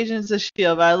watched Agents of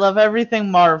S.H.I.E.L.D., but I love everything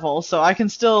Marvel, so I can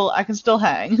still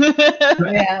hang.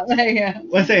 Yeah, there you go.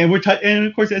 Let's say, and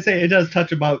of course, I say it does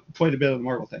touch about quite a bit of the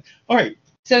Marvel thing. All right.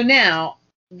 So now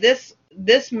this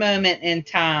moment in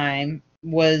time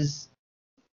was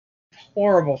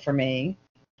horrible for me,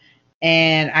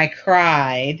 and I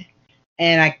cried,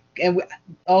 and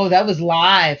that was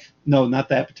live. No, not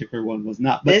that particular one was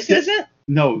not. But This isn't?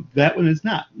 No, that one is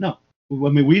not. No. I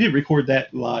mean, we didn't record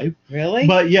that live. Really?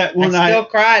 But yet, when I still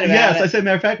cried about yes, it. I said,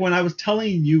 matter of fact, when I was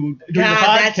telling you during the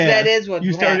God, podcast, that is what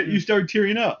you happened. started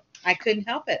tearing up. I couldn't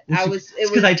help it. It's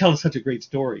because I tell such a great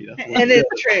story. That's why. And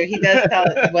it's true. He does tell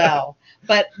it well.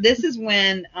 But this is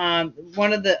when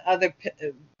one of the other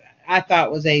I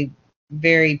thought was a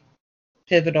very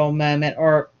pivotal moment,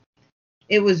 or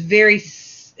it was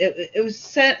it was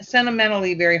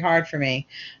sentimentally very hard for me,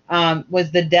 was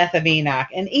the death of Enoch.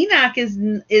 And Enoch is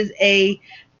a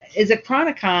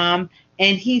Chronicom,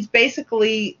 and he's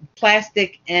basically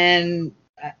plastic and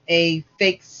a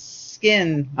fake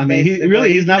skin. I mean,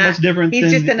 he's not much different.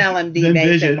 He's just an LMD, than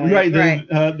basically. Vision,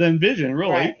 right? Than Vision,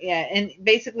 really. Right, yeah, and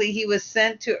basically he was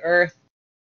sent to Earth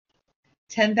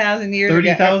 10,000 years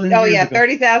 30,000 ago. Oh years yeah, ago.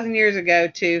 30,000 years ago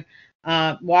to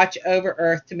watch over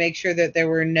Earth to make sure that there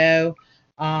were no.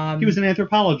 He was an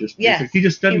anthropologist. Yes. Basically. He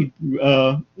just studied.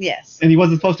 Yes. And he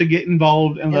wasn't supposed to get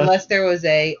involved Unless there was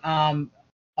a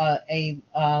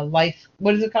life.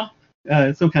 What is it called?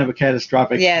 some kind of a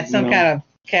catastrophic. Yeah, some kind of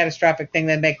catastrophic thing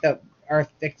that make the Earth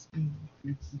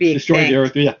be destroy extinct. the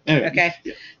Earth. Yeah. Anyway. Okay.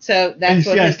 So that's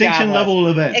what his extinction job was. level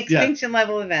event. Extinction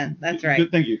level event. That's right.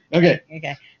 Good, thank you. Okay.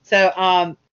 Okay.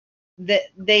 So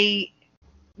they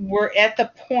were at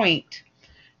the point,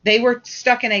 they were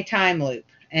stuck in a time loop,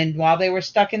 and while they were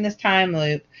stuck in this time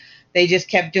loop, they just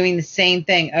kept doing the same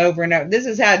thing over and over. This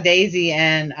is how Daisy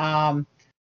and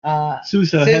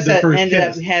Sousa had their first ended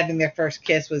kiss. up having their first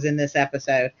kiss was in this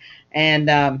episode,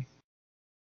 and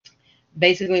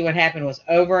basically what happened was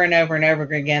over and over and over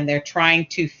again they're trying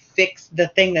to fix the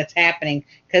thing that's happening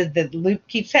because the loop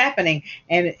keeps happening,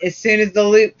 and as soon as the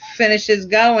loop finishes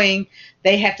going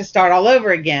they have to start all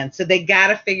over again, so they got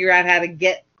to figure out how to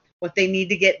get what they need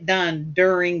to get done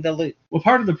during the loop. Well,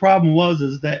 part of the problem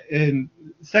is that in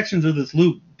sections of this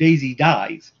loop, Daisy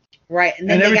dies. Right, and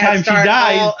then And every they gotta time she start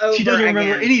dies, all over she doesn't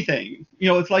remember again. anything. You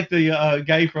know, it's like the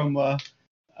guy from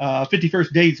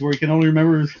 51st Dates where he can only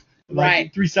remember like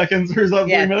Right. 3 seconds or something.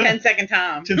 Yeah, 10 10-second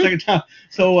time. 10-second time.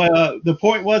 So the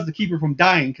point was to keep her from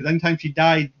dying, because anytime she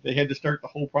died, they had to start the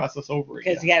whole process over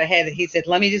again. Because he got ahead. He said,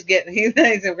 "Let me just get." He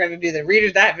said, "We're going to do the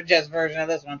Reader's Digest version of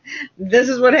this one. This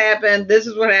is what happened. This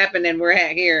is what happened, and we're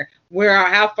at here.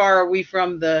 How far are we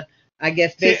from the? I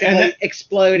guess See, and basically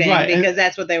exploding, right, and- because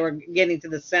that's what they were getting to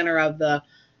the center of the.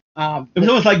 It was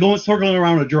almost like circling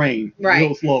around a drain, Right.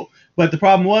 real slow. But the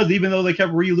problem was, even though they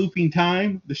kept re-looping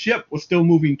time, the ship was still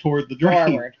moving toward the drain.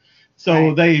 forward. So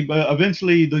Right. they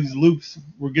eventually these loops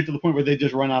will get to the point where they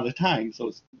just run out of time.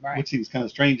 So Right. which seems kind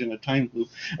of strange in a time loop.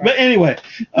 Right. But anyway,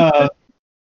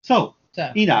 so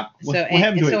So Enoch, what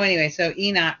happened to him? anyway, so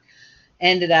Enoch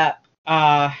ended up.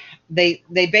 They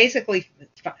basically.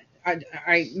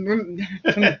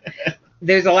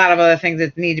 There's a lot of other things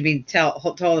that need to be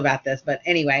told about this, but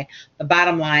anyway, the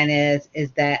bottom line is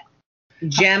that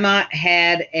Gemma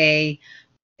had a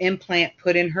implant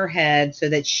put in her head so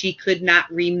that she could not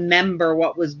remember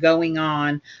what was going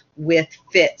on with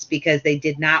Fitz because they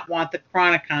did not want the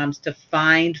Chronicoms to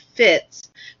find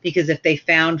Fitz, because if they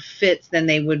found Fitz, then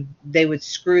they would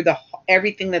screw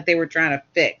everything that they were trying to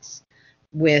fix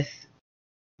with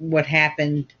what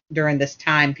happened during this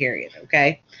time period.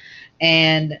 Okay,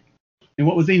 and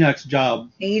what was Enoch's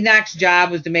job? Enoch's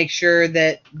job was to make sure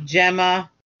that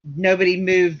nobody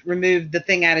removed the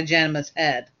thing out of Gemma's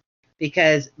head,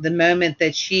 because the moment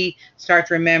that she starts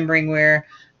remembering where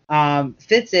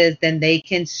Fitz is, then they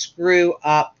can screw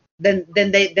up. Then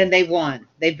they won.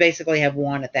 They basically have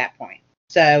won at that point.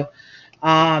 So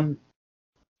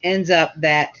ends up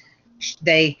that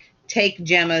they take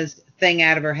Gemma's thing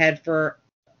out of her head for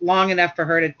long enough for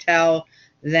her to tell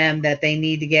them that they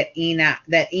need to get Enoch.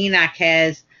 That Enoch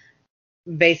has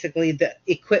basically the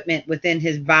equipment within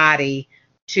his body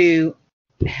to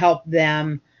help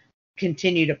them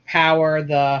continue to power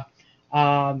the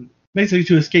basically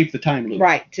to escape the time loop,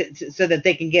 right, so that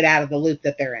they can get out of the loop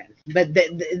that they're in. But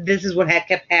this is what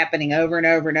kept happening over and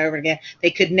over and over again. They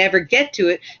could never get to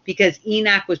it because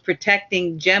Enoch was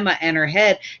protecting Gemma and her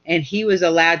head, and he was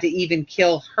allowed to even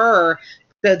kill her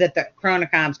so that the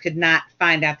Chronicoms could not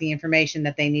find out the information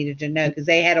that they needed to know, because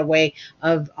they had a way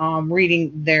of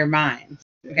reading their minds.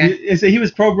 Okay? So he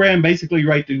was programmed basically,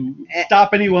 right, to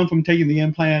stop anyone from taking the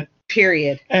implant.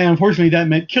 Period. And unfortunately, that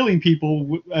meant killing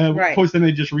people. Right. Of course, then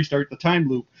they just restart the time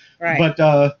loop. Right. But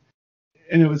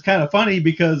and it was kind of funny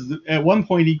because at one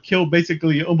point he killed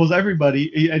basically almost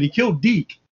everybody, and he killed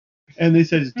Deke. And they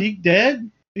said, "Is Deke dead?"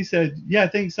 He said, "Yeah, I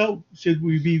think so. Should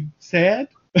we be sad?"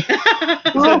 He said,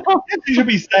 "Yes, you should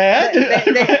be sad."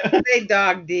 they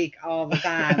dog Deke all the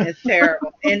time. It's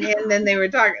terrible. And then they were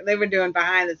doing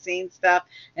behind the scenes stuff,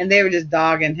 and they were just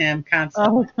dogging him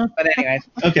constantly. But anyways.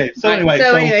 Okay. So anyway.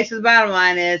 So the bottom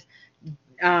line is,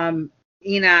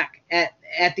 Enoch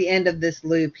at the end of this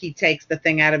loop, he takes the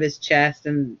thing out of his chest,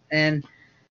 and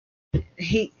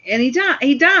he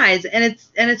dies, and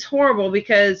it's horrible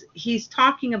because he's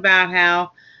talking about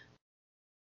how,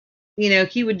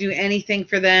 he would do anything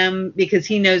for them because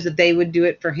he knows that they would do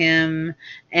it for him.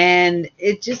 And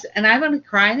I'm going to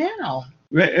cry now.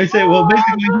 Right. I say, well,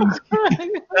 basically,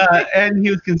 and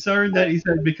he was concerned that he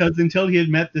said because until he had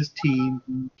met this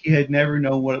team, he had never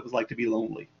known what it was like to be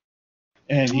lonely.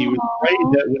 And he was afraid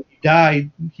that when he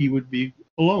died, he would be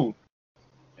alone.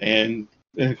 And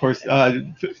of course, don't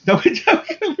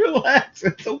relax.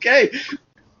 It's okay.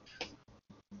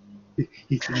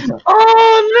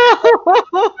 Oh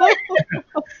no!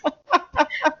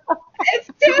 It's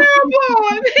terrible.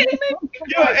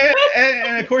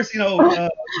 And of course, Joel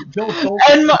Stover.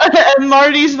 And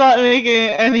Marty's not making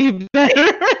it any better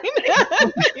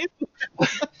right now.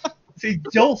 See,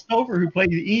 Joel Stover, who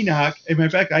played Enoch, in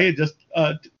fact, I had just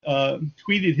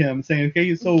tweeted him saying,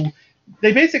 okay, so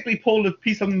they basically pulled a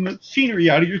piece of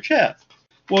machinery out of your chest.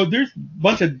 Well, there's a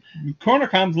bunch of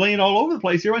Chronicoms laying all over the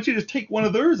place here. Why don't you just take one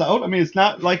of theirs out? I mean, it's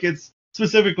not like it's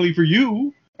specifically for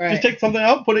you. Right. Just take something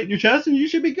out, put it in your chest, and you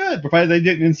should be good, provided they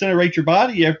didn't incinerate your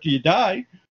body after you die.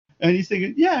 And he's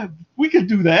thinking, yeah, we could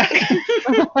do that.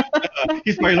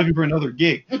 He's probably looking for another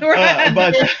gig.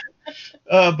 Right.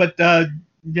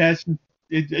 Yes,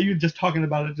 you're just talking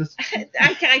about it. Just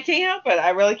I can't help it.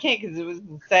 I really can't, because it was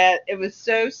sad. It was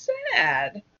so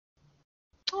sad.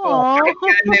 Oh, I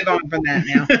gotta move on from that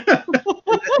now.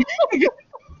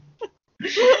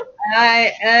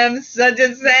 I am such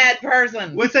a sad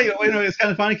person. It's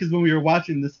kind of funny because when we were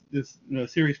watching this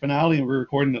series finale and we were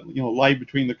recording it, live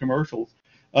between the commercials,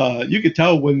 you could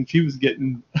tell when she was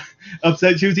getting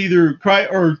upset. She was either crying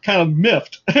or kind of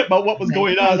miffed about what was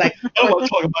going on. Like, I don't want to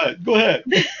talk about it. Go ahead.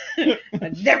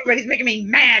 Everybody's making me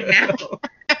mad now.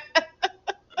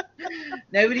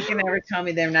 Nobody can ever tell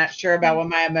me they're not sure about what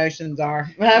my emotions are.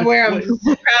 I wear them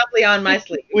proudly on my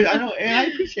sleeve. Well, I know, and I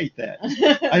appreciate that.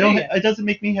 It doesn't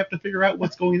make me have to figure out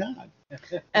what's going on.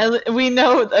 And we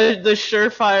know the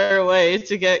surefire way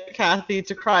to get Kathy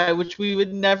to cry, which we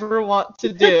would never want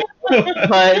to do,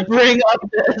 but bring up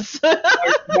this. Talk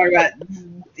about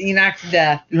Enoch's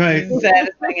death. Right.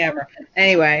 Saddest thing ever.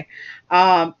 Anyway,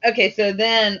 okay, so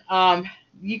then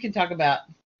you can talk about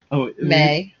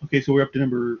May. Okay, so we're up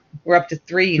to We're up to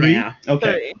three now.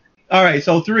 Okay. 3. All right,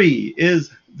 so 3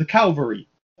 is the cavalry.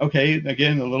 Okay,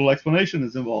 again, a little explanation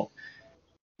is involved.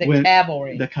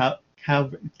 Cavalry. The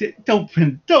cavalry.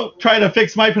 Don't try to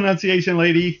fix my pronunciation,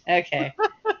 lady. Okay,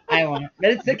 I won't.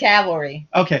 But it's the cavalry.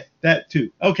 Okay, that too.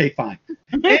 Okay, fine.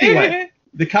 Anyway,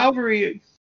 the cavalry.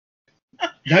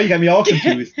 Now you got me all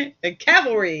confused. The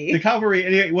cavalry. The cavalry.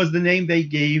 It was the name they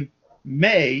gave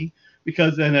May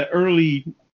because in an early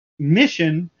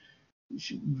mission,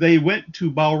 they went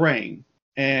to Balrang,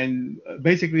 and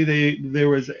basically there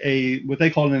was what they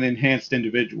called an enhanced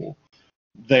individual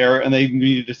there, and they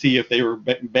needed to see if they were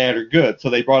bad or good. So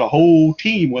they brought a whole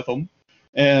team with them,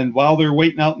 and while they're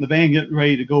waiting out in the van getting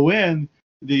ready to go in,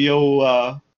 the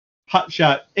old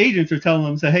hotshot agents are telling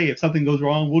them, say, hey, if something goes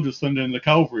wrong, we'll just send in the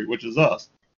cavalry, which is us.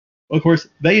 Of course,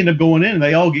 they end up going in and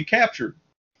they all get captured.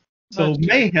 So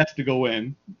May has to go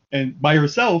in and by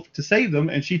herself to save them,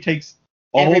 and she takes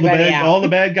all the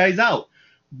bad guys out.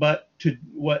 But they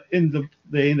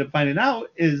end up finding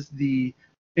out is the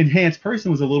enhanced person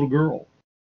was a little girl,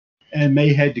 and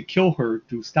May had to kill her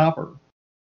to stop her.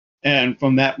 And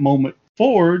from that moment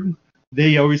forward,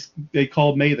 they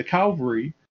called May the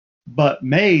cavalry. But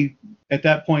May, at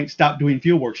that point, stopped doing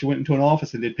field work. She went into an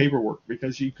office and did paperwork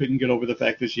because she couldn't get over the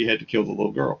fact that she had to kill the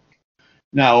little girl.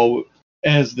 Now,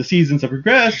 as the seasons have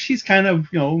progressed, she's kind of,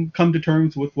 come to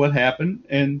terms with what happened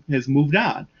and has moved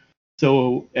on.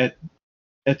 So at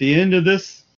the end of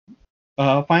this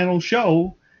final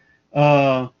show,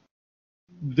 they're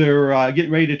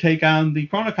getting ready to take on the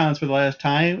Chronicons for the last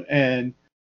time, and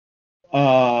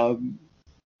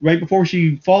right before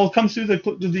she comes through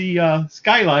the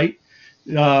skylight.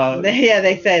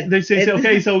 They said. They say,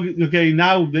 okay,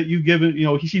 now that you've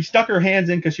given, she stuck her hands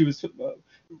in because she was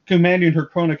commanding her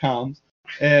Chronicons,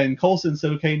 and Coulson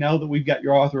said, okay, now that we've got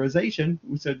your authorization,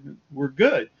 we said we're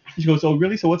good. And she goes, oh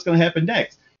really? So what's going to happen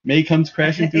next? May comes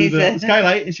crashing through the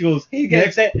skylight, and she goes,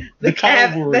 next, the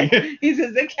cavalry. He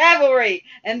says the cavalry,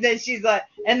 and then she's like,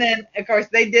 and then of course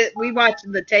we watched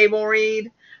the table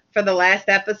read for the last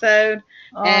episode,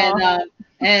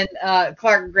 and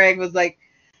Clark Gregg was like,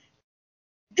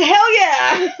 hell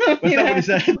yeah! That's not what he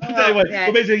said. Anyway,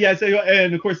 but basically, yeah. So,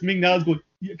 and of course, Ming Na's going,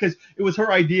 because it was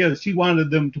her idea. She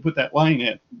wanted them to put that line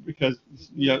in because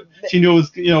she knew it was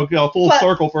full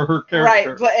circle for her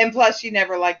character. Right, and plus she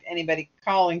never liked anybody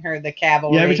calling her the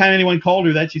cavalry. Yeah, every time anyone called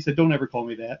her that, she said, "Don't ever call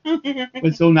me that."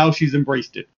 But so now she's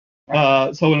embraced it. Right.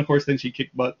 And of course, then she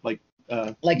kicked butt like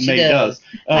she May does.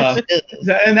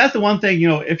 And that's the one thing,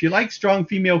 if you like strong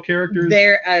female characters,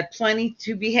 there are plenty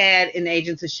to be had in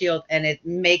Agents of S.H.I.E.L.D., and it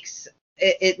makes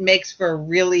for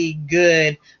really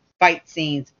good fight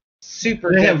scenes. They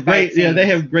have great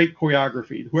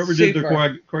choreography. Whoever did the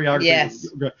choreography, yes.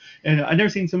 And I've never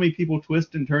seen so many people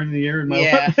twist and turn in the air in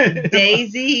my life.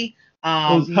 Daisy,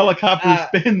 those helicopter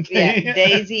spin things. Yeah,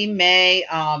 Daisy, May,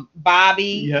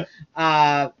 Bobby,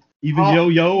 even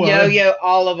Yo-Yo,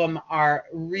 all of them are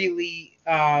really,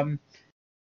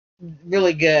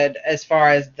 really good as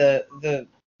far as the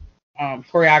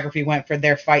choreography went for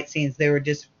their fight scenes. They were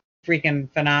just freaking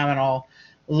phenomenal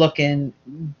looking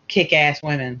kick-ass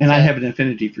women. And I have an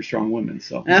affinity for strong women,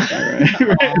 so that's all right.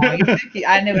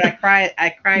 I know, but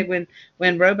I cried when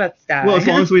robots die. Well, as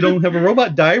long as we don't have a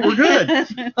robot die, we're good.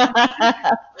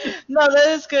 No, that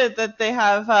is good that they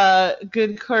have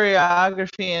good choreography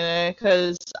in it,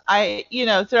 because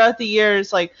throughout the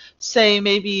years, say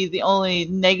maybe the only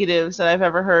negatives that I've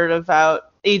ever heard about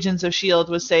Agents of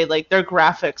S.H.I.E.L.D. was say their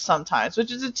graphics sometimes,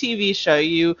 which is a TV show.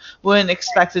 You wouldn't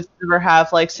expect it to ever have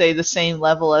say the same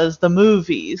level as the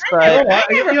movies. But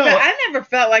I never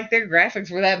felt like their graphics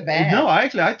were that bad. No, I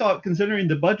thought, considering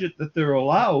the budget that they're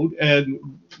allowed, and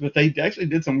that they actually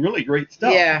did some really great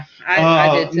stuff. Yeah,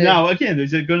 I did too. Now again,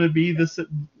 is it going to be the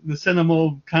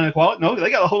cinema kind of quality? No,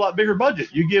 they got a whole lot bigger budget.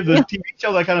 You give a TV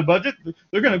show that kind of budget,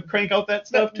 they're going to crank out that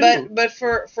stuff too. But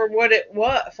for what it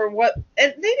was,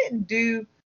 and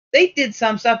they did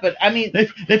some stuff, but I mean,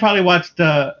 they probably watched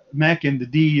Mac and the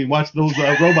D and watched those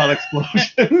robot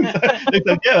explosions. They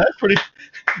said, yeah, that's pretty.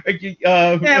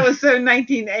 That was so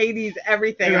 1980s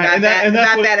everything about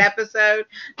that episode.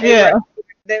 They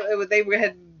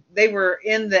were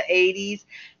in the 80s,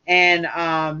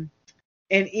 and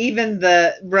even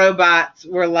the robots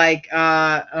were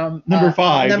number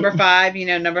 5. Number 5,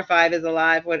 number 5 is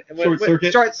alive.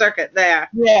 Short circuit there.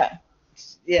 Yeah.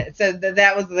 Yeah, so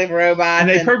that was the robot. And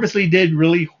they purposely did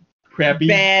really crappy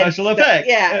special effects.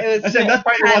 Yeah, it was. I said that's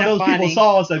probably what those people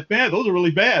saw and said, man, those are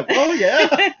really bad. Well,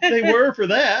 yeah, they were for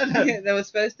that. That was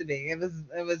supposed to be. It was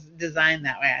designed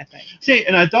that way, I think. See,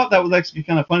 and I thought that was actually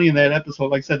kind of funny in that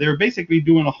episode. Like I said, they were basically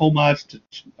doing a homage to,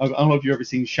 I don't know if you've ever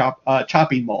seen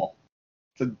Chopping Mall.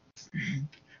 It's a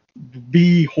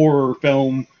B horror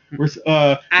film.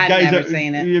 I've never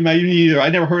seen it. Me neither. I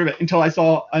never heard of it until I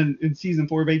saw in season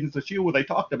 4 of Agents of S.H.I.E.L.D. where they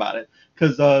talked about it,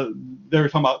 because they were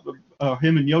talking about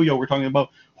him and Yo-Yo were talking about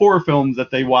horror films that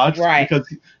they watched, right?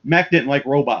 Because Mac didn't like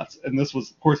robots, and this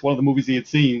was, of course, one of the movies he had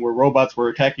seen where robots were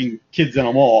attacking kids in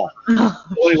a mall.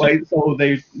 So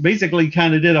they basically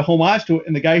kind of did a homage to it,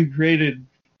 and the guy who created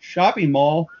Shopping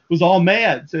Mall was all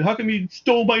mad. Said, "How come you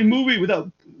stole my movie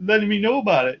without letting me know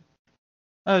about it?"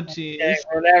 Oh, jeez.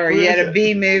 Whatever. You had a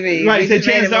B movie. Right. So We just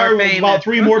made chances it more are famous. about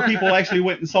 3 more people actually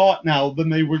went and saw it now than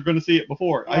they were going to see it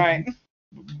before. Right.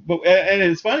 And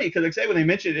it's funny because, like I say, when they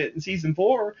mentioned it in season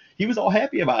 4, he was all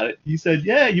happy about it. He said,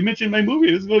 "Yeah, you mentioned my movie.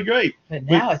 It was really great." But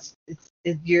now it's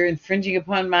you're infringing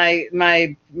upon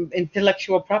my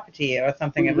intellectual property or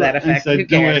something of that And effect. said, Who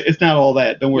 "Don't worry, cares? it's not all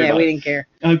that. Don't worry Yeah, about we it." didn't care.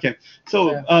 Okay.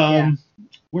 So, yeah.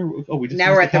 we just Now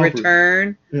missed we're at the Halford.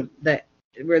 return. Yep.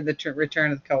 We're the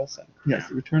return of Coulson. Yes,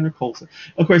 the return of Coulson.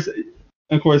 Of course,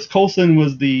 Coulson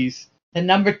was the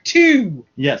number 2.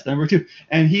 Yes, number 2.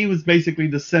 And he was basically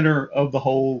the center of the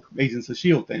whole Agents of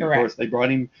S.H.I.E.L.D. thing. Correct. Of course, they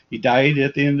brought him, he died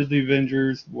at the end of the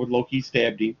Avengers where Loki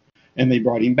stabbed him, and they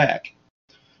brought him back.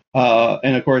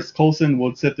 And of course, Coulson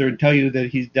will sit there and tell you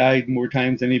that he's died more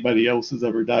times than anybody else has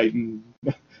ever died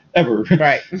ever.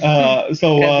 Right.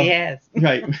 So Because he has.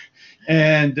 Right.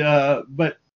 And,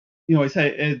 but, I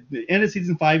say at the end of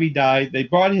season 5, he died. They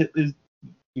brought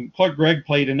Clark Gregg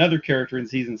played another character in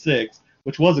season 6,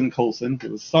 which wasn't Coulson. It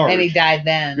was Sarge. And he died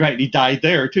then. Right, he died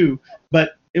there too.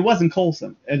 But it wasn't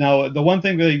Coulson. And now the one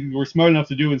thing they were smart enough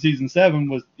to do in season 7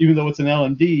 was, even though it's an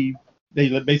LMD,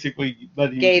 they basically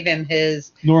let him gave him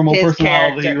his normal his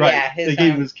personality. character. Right. Yeah, They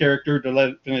gave him his character to let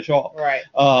it finish off. Right.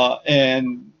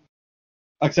 And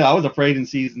like I said, I was afraid in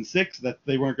season 6 that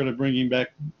they weren't going to bring him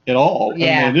back at all when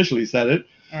they initially said it.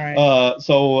 All right.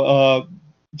 So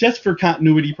just for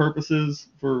continuity purposes,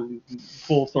 for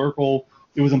full circle,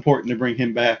 it was important to bring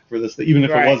him back for this, even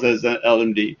if it was as an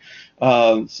LMD.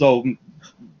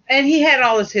 And he had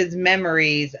all of his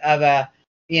memories of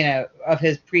of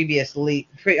his previous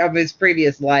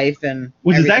life and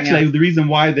which is actually else. the reason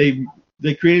why they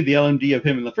created the LMD of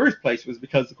him in the first place, was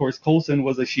because, of course, Coulson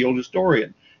was a S.H.I.E.L.D.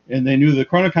 historian, and they knew the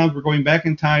Chronicons were going back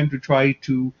in time to try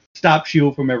to stop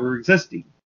S.H.I.E.L.D. from ever existing.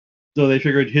 So they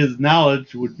figured his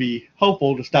knowledge would be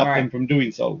helpful to stop them from doing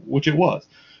so, which it was.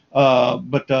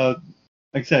 But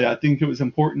like I said, I think it was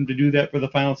important to do that for the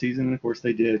final season, and of course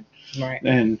they did. Right.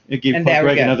 And it gave Clark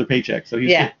Gregg another paycheck. So he's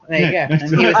there you go. And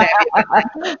he was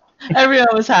happy. Everyone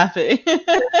was happy.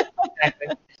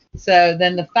 Exactly. So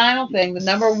then the final thing, the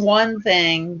number 1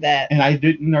 thing that... And I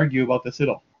didn't argue about this at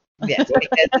all. Yes,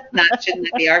 because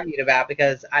shouldn't be argued about,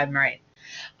 because I'm right.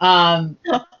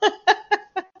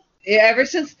 Ever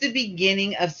since the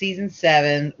beginning of season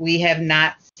 7, we have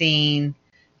not seen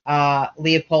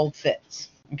Leopold Fitz.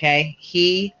 Okay,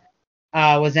 he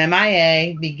was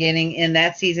MIA beginning in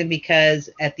that season because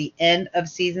at the end of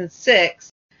season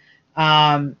 6,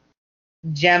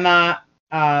 Gemma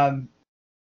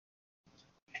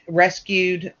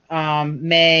rescued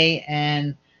May,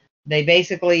 and they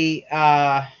basically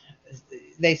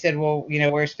they said, well,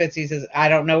 where's Fitz? He says, I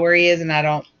don't know where he is, and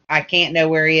I can't know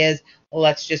where he is. Well,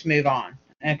 let's just move on.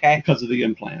 Okay. Because of the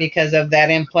implant. Because of that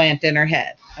implant in her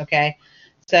head. Okay.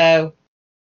 So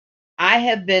I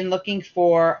have been looking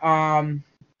for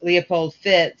Leopold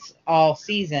Fitz all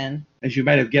season. As you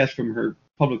might have guessed from her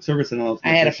public service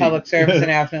announcement. I had a public service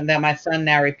announcement that my son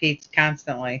now repeats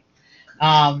constantly.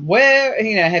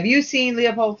 Where, have you seen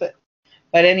Leopold Fitz?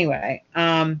 But anyway,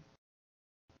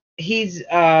 he's,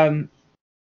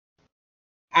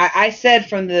 I said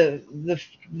from the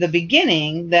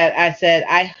beginning that I said,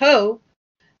 I hope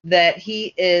that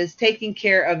he is taking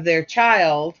care of their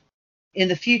child in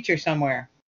the future somewhere.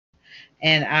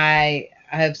 And I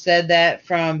have said that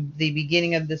from the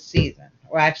beginning of this season,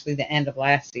 or actually the end of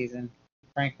last season,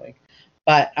 frankly.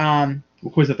 But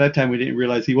of course, at that time we didn't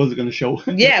realize he wasn't going to show.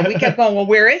 Yeah, we kept going. Well,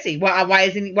 where is he? Why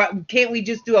isn't he? Can't we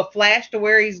just do a flash to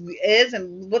where he is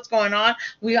and what's going on?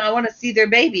 I want to see their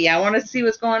baby. I want to see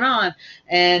what's going on.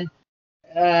 And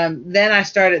then I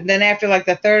started. Then after like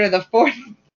the 3rd or the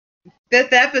 4th,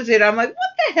 5th episode, I'm like, what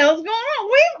the hell's going on?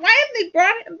 Why haven't they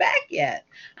brought him back yet?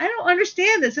 I don't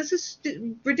understand this. This is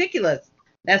ridiculous.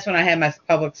 That's when I had my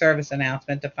public service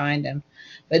announcement to find him.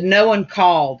 But no one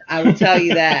called. I will tell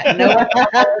you that. No one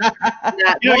called.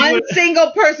 Not one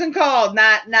single person called.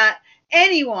 Not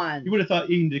anyone. You would have thought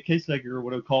Ian DeCaselegger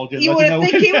would have called you. You would have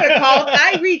think he would have called.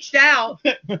 I reached out.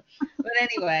 But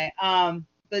anyway,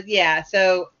 but yeah,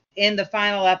 so in the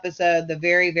final episode, the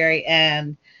very, very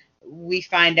end, we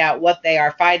find out what they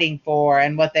are fighting for.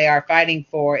 And what they are fighting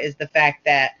for is the fact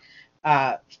that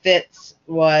Fitz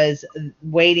was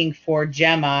waiting for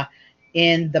Gemma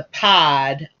in the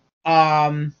pod,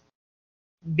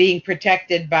 being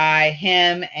protected by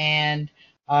him and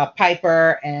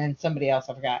Piper and somebody else.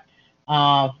 I forgot.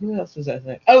 Who else was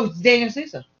that? Oh, Daniel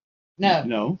Sousa.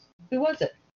 No. Who was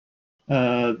it?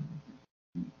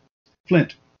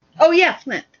 Flint. Oh, yeah,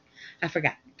 Flint. I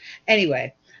forgot.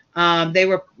 Anyway, they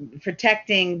were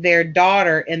protecting their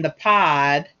daughter in the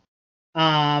pod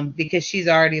because she's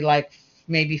already like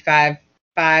maybe 5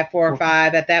 4 or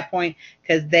 5 at that point,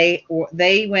 because they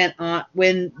went on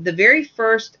when the very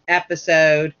first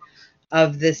episode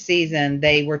of this season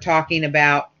they were talking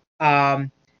about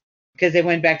because they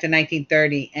went back to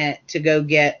 1930 and to go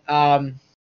get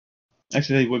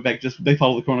Actually, they went back. They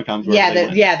followed the Chronocoms.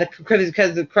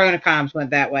 Because the Chronocoms went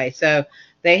that way, so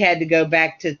they had to go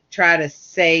back to try to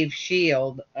save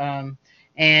Shield.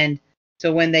 And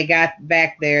so when they got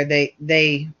back there, they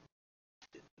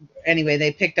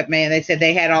picked up May, and they said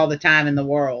they had all the time in the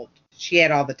world. She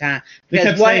had all the time. They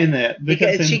kept saying that.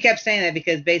 She kept saying that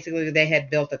because basically they had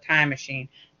built a time machine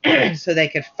so they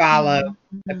could follow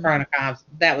the Chronocoms.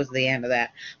 That was the end of that.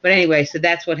 But anyway, so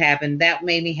that's what happened. That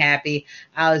made me happy.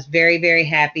 I was very, very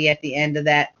happy at the end of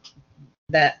that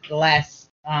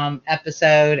last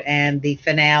episode and the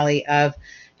finale of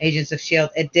Agents of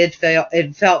S.H.I.E.L.D.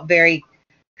 It felt very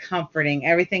comforting.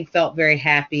 Everything felt very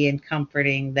happy and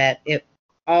comforting that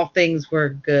all things were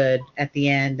good at the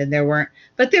end, and there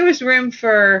was room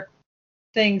for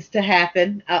things to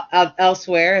happen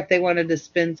elsewhere if they wanted to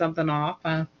spin something off.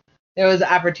 There was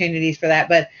opportunities for that,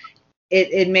 but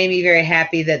it made me very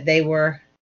happy that they were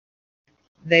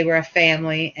a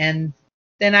family, and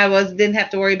then I didn't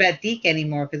have to worry about Deke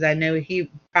anymore because I know he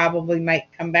probably might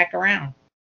come back around,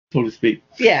 so to speak.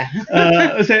 Yeah.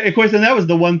 Of course, and that was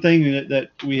the one thing that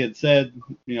we had said,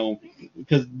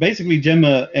 because basically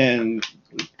Gemma and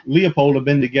Leopold have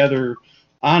been together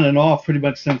on and off pretty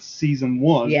much since season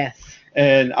 1. Yes.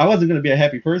 And I wasn't going to be a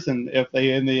happy person if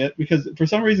they ended, because for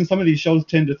some reason some of these shows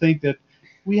tend to think that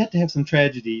we have to have some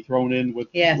tragedy thrown in with.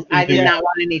 Yes, I did not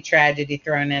want any tragedy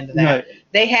thrown into that. Right.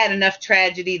 They had enough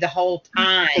tragedy the whole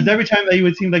time. Because every time they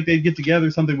would seem like they'd get together,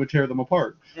 something would tear them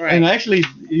apart. Right. And actually,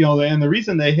 and the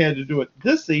reason they had to do it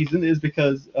this season is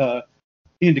because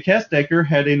Ian DeCastecker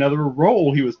had another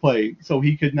role he was playing, so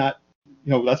he could not,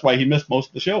 that's why he missed most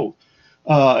of the show.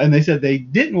 And they said they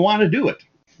didn't want to do it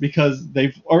because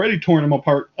they've already torn them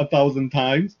apart 1,000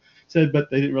 times. But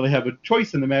they didn't really have a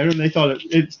choice in the matter, and they thought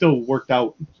it still worked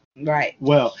out right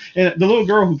well. And the little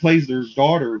girl who plays their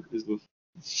daughter is the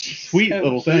sweet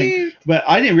little thing. But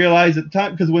I didn't realize at the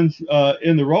time, because when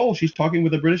in the role she's talking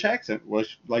with a British accent,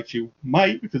 like she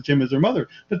might because Jim is her mother.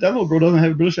 But that little girl doesn't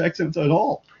have a British accent at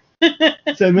all.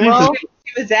 So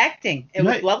she was acting. It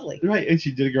was lovely. Right, and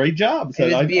she did a great job. So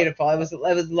it was beautiful. It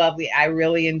was lovely. I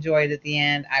really enjoyed it at the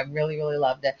end. I really, really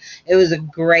loved it. It was a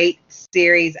great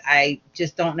series. I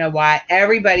just don't know why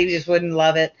everybody just wouldn't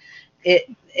love it.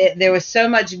 There was so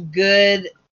much good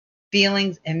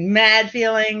feelings and mad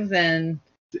feelings and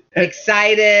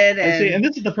excited. And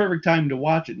this is the perfect time to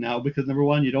watch it now because, number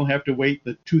one, you don't have to wait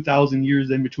the 2,000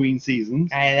 years in between seasons.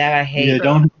 I hate it. You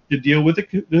don't have to deal with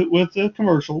the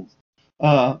commercials.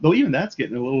 Though even that's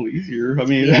getting a little easier. I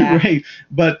mean, right.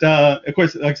 But of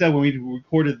course, like I said, when we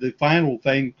recorded the final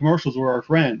thing, commercials were our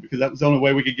friend because that was the only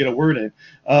way we could get a word in.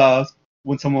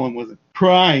 When someone was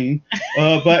crying.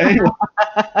 But anyway.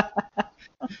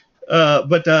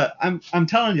 I'm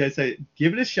telling you, I say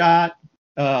give it a shot.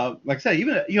 Like I said,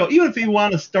 even if you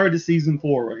want to start a season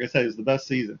 4, like I said, it's the best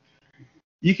season.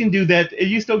 You can do that.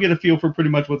 You still get a feel for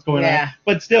pretty much what's going on.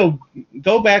 But still,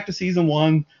 go back to season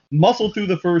 1, muscle through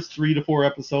the first 3 to 4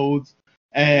 episodes,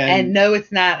 and no,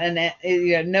 it's not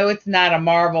it's not a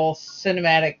Marvel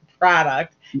cinematic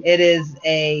product. It is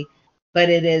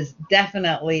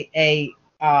definitely a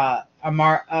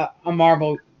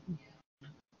Marvel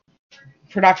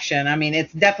production. I mean,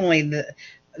 it's definitely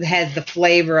has the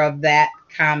flavor of that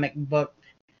comic book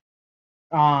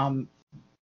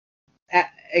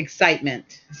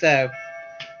excitement. So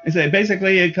I say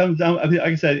basically it comes down, like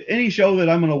I said, any show that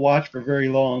I'm going to watch for very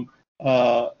long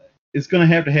is going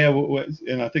to have,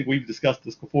 and I think we've discussed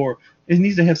this before, it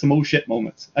needs to have some oh shit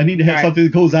moments. I need to have something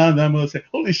that goes on that I'm going to say,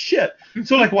 holy shit.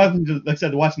 So like watching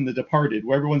The Departed,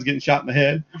 where everyone's getting shot in the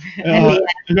head.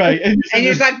 Right. And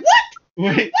you're like,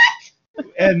 what? Wait.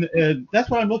 And that's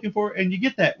what I'm looking for, and you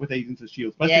get that with Agents of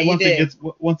S.H.I.E.L.D.,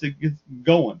 especially once it gets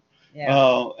going.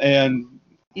 Yeah. And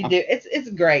you do. It's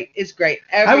great. It's great.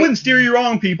 I wouldn't steer you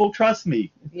wrong, people. Trust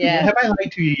me. Yeah. Have I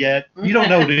lied to you yet? You don't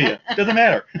know, do you? Doesn't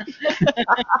matter.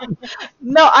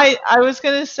 No, I was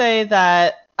gonna say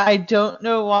that I don't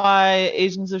know why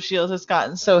Agents of S.H.I.E.L.D. has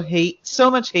gotten so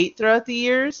much hate throughout the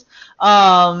years.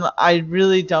 I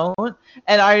really don't.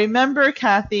 And I remember,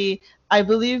 Kathy, I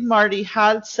believe Marty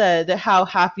had said how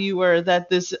happy you were that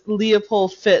this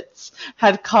Leopold Fitz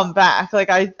had come back. Like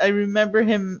I remember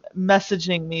him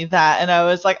messaging me that, and I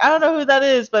was like, I don't know who that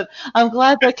is, but I'm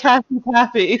glad that Kathy's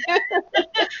happy.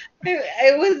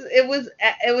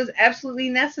 It was absolutely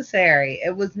necessary.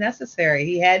 It was necessary.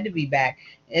 He had to be back.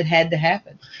 It had to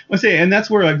happen. Well, see, and that's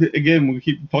where again we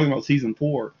keep talking about season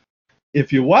 4.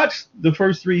 if you watch the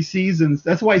first 3 seasons,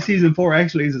 that's why season 4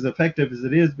 actually is as effective as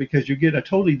it is, because you get a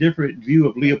totally different view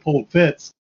of Leopold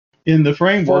Fitz in the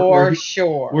framework. For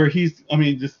sure. Where he's, I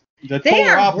mean, just the they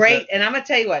polar are opposite. Great, and I'm gonna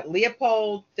tell you what,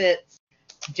 Leopold Fitz,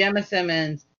 Gemma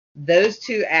Simmons, those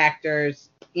 2 actors,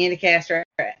 Andy Castro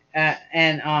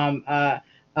and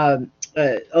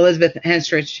Elizabeth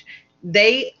Henstridge,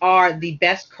 they are the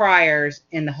best criers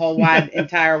in the whole wide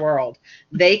entire world.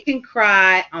 They can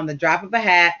cry on the drop of a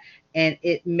hat, and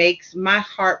it makes my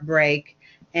heart break.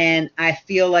 And I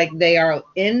feel like they are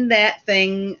in that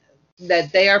thing,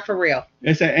 that they are for real.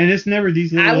 And it's never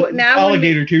these little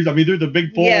alligator tears. I mean, they're the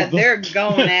big balls. Yeah, they're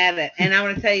going at it. And I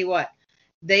want to tell you what,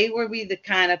 they would be the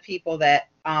kind of people that,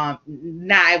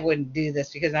 I wouldn't do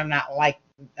this because I'm not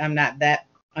that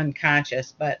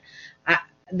unconscious, but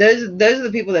those are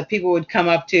the people that people would come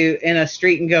up to in a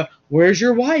street and go, "Where's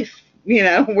your wife? You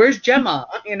know, where's Gemma?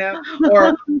 You know,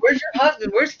 or where's your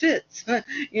husband? Where's Fitz?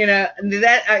 You know,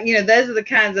 that those are the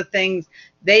kinds of things.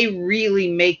 They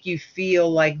really make you feel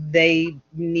like they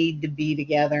need to be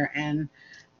together, and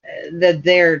that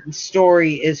their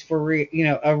story is for real,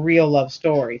 a real love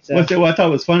story." So. Well, I thought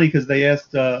it was funny because they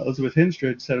asked Elizabeth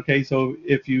Henstridge, said, "Okay, so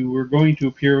if you were going to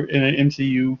appear in an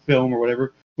MCU film or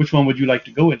whatever, which one would you like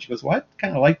to go in?" She goes, "Well, I'd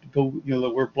kind of like to go,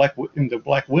 we're Black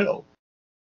Widow."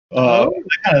 That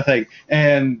kind of thing.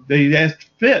 And they asked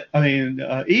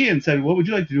Ian said, "What would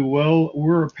you like to do?" "Well,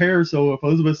 we're a pair, so if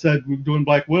Elizabeth said we're doing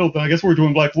Black Widow, then I guess we're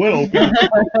doing Black Widow."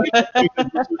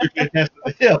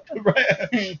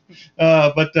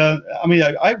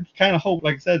 I kind of hope,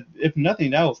 like I said, if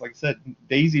nothing else, like I said,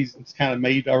 Daisy's kind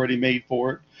of already made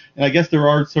for it. And I guess there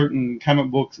are certain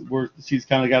comic books where she's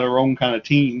kind of got her own kind of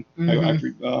team.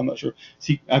 Mm-hmm. I'm not sure.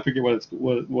 I forget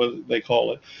what they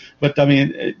call it. But I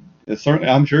mean, certainly,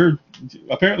 I'm sure.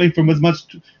 Apparently, from as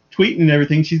much tweeting and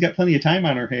everything, she's got plenty of time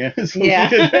on her hands.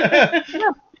 Yeah.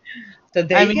 So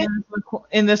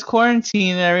in this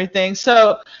quarantine and everything.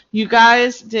 So you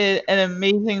guys did an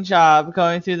amazing job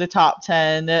going through the top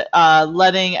 10,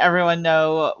 letting everyone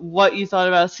know what you thought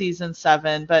about season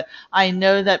 7. But I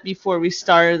know that before we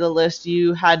started the list,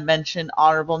 you had mentioned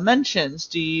honorable mentions.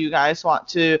 Do you guys want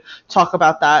to talk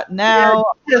about that now?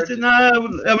 Yes.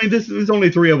 This is only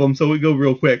 3 of them, so we go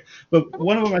real quick. But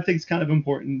one of them I think is kind of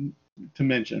important to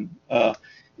mention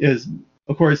is,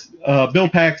 of course, Bill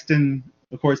Paxton.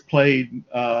 Of course, played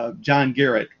John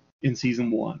Garrett in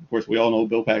season 1. Of course, we all know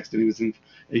Bill Paxton.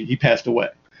 He passed away.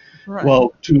 Right.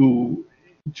 Well, to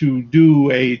do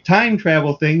a time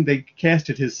travel thing, they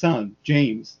casted his son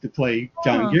James to play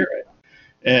John Garrett,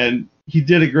 and he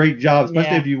did a great job.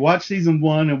 Especially if you watch season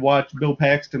 1 and watch Bill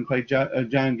Paxton play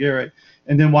John Garrett,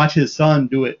 and then watch his son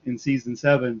do it in season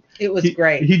 7. It was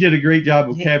great. He did a great job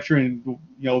of capturing,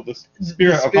 the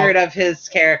spirit of his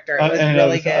character. It was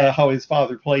really good. How his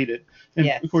father played it. And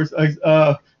of course,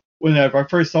 whenever I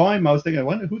first saw him, I was thinking, I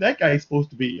wonder who that guy is supposed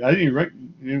to be. I didn't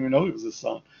even know he was his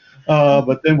son.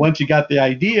 But then once you got the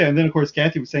idea, and then of course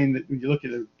Kathy was saying that when you look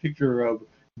at a picture of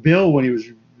Bill when he was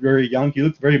very young, he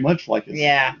looked very much like his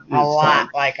a lot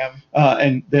like him.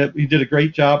 And that he did a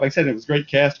great job. Like I said, it was great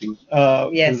casting.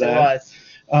 Yes, it was.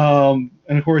 And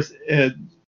of course, I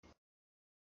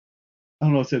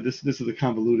don't know. This is a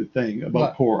convoluted thing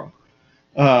about Cora.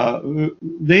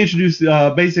 They introduced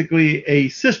basically a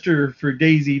sister for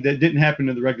Daisy that didn't happen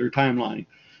in the regular timeline,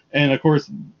 and of course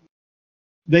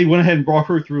they went ahead and brought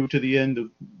her through to the end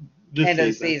of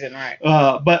the season, right?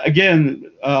 But again,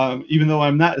 even though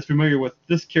I'm not as familiar with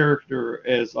this character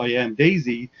as I am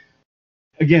Daisy,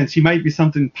 again, she might be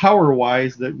something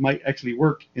power-wise that might actually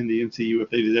work in the MCU if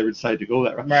they did ever decide to go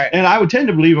that route. Right. And I would tend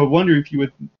to believe, I wonder if you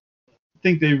would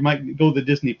think they might go the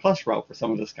Disney Plus route for some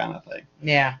of this kind of thing.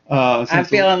 Yeah. I'm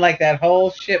feeling like that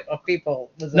whole ship of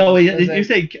people. You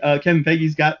say Kevin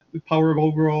Feige's got power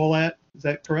over all that? Is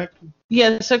that correct?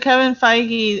 Yeah, so Kevin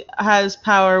Feige has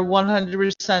power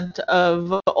 100%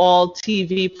 of all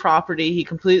TV property. He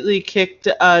completely kicked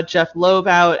Jeff Loeb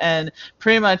out and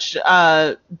pretty much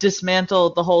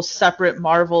dismantled the whole separate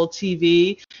Marvel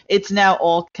TV. It's now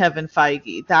all Kevin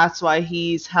Feige. That's why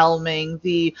he's helming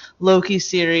the Loki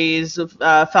series,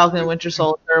 Falcon and Winter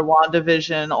Soldier,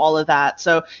 WandaVision, all of that.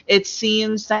 So it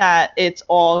seems that it's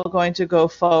all going to go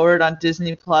forward on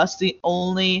Disney Plus. The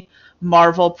only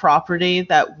Marvel property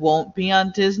that won't be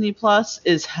on Disney Plus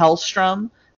is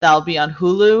Hellstrom. That'll be on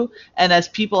Hulu. And as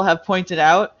people have pointed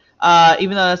out,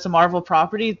 even though that's a Marvel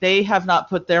property, they have not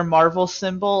put their Marvel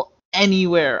symbol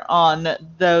anywhere on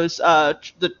those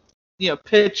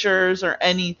pictures or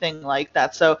anything like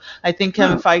that. So I think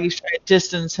Kevin Feige's trying to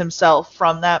distance himself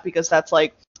from that because that's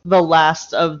like the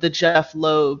last of the Jeff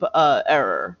Loeb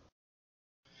era.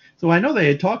 So I know they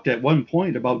had talked at one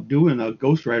point about doing a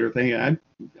Ghost Rider thing, and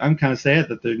I'm kind of sad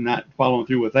that they're not following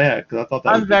through with that because I thought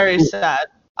that. I'm very cool. sad.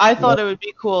 I thought it would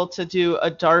be cool to do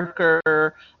a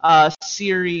darker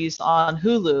series on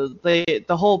Hulu.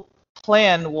 The whole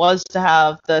plan was to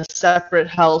have the separate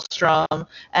Hellstrom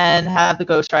and have the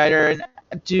Ghost Rider and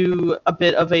do a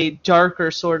bit of a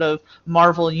darker sort of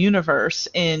Marvel universe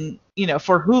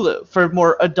for Hulu for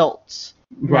more adults.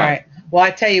 Right. Well,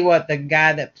 I tell you what, the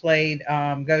guy that played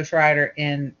Ghost Rider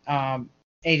in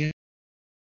Agent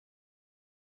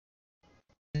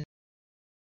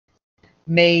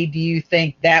made you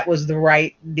think that was the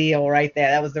right deal right there.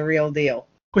 That was the real deal.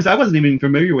 Of course, I wasn't even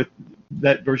familiar with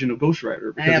that version of Ghost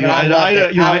Rider because I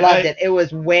loved it. It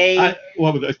was way.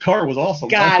 Well, the car was awesome.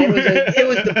 God, it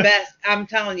was the best. I'm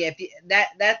telling you,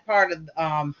 that part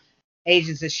of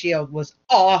Agents of Shield was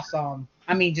awesome.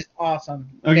 I mean, just awesome.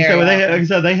 Okay, so like I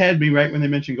said, they had me right when they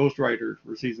mentioned Ghost Rider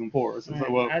for season 4. So,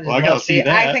 I gotta see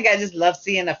that. I think I just love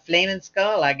seeing a flaming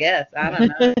skull. I guess I don't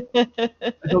know.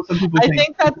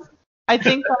 I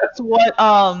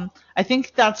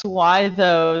think that's why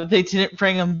though they didn't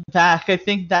bring him back. I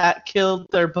think that killed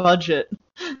their budget.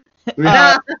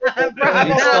 Probably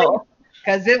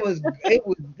because it was.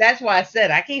 That's why I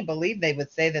said I can't believe they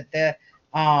would say that their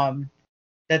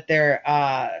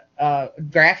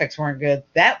graphics weren't good.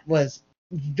 That was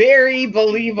very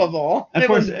believable. It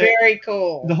was very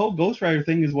cool. The whole Ghost Rider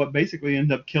thing is what basically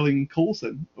ended up killing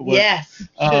Coulson. Yes.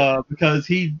 Because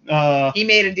he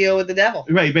made a deal with the devil.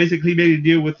 Right. Basically, he made a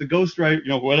deal with the Ghost Rider.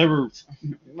 Whatever.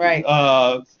 Right.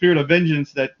 Spirit of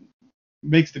vengeance that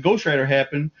makes the Ghost Rider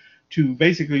happen to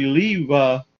basically leave.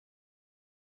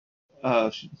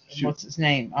 What's his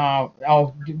name? Go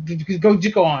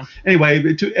on.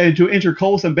 Anyway, to enter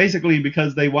Coulson basically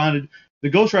because they wanted the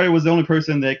Ghost Rider was the only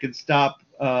person that could stop.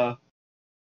 My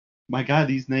God,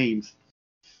 these names.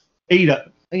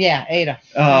 Ada. Yeah, Ada.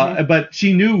 But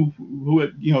she knew who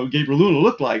Gabriel Luna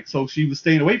looked like, so she was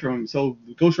staying away from him. So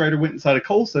the Ghost Rider went inside of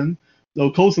Coulson, so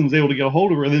Coulson was able to get a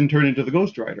hold of her and then turn into the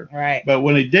Ghost Rider. Right. But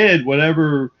when they did,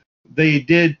 whatever they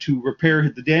did to repair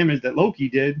the damage that Loki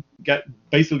did got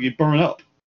basically burned up.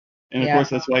 And of course,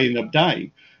 that's why he ended up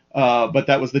dying. But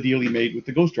that was the deal he made with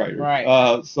the Ghost Rider. Right.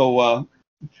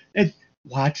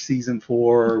 Watch season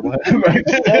 4. It's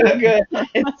so good.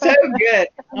 It's so good.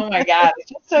 Oh my God,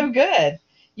 it's just so good.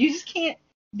 You just can't.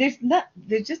 There's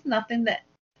just nothing that.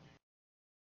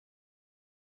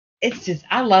 It's just.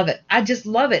 I love it. I just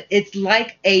love it. It's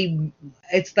like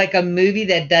a movie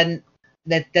that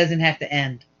doesn't have to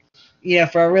end.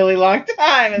 For a really long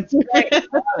time. It's great.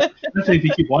 Especially if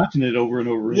you keep watching it over and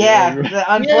over again.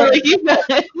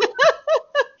 Yeah.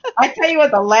 I tell you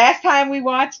what, the last time we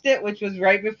watched it, which was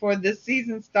right before this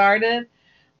season started,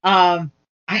 I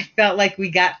felt like we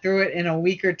got through it in a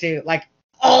week or two, like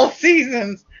all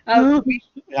seasons. Did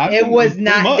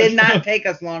not take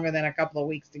us longer than a couple of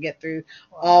weeks to get through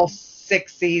all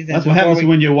 6 seasons. That's what happens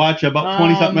when you watch about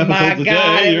 20-something episodes a day. My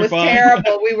God, it was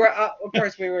terrible. We were, of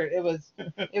course, it was,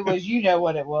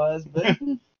 what it was, but,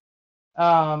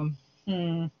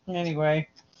 anyway.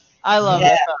 I love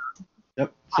it.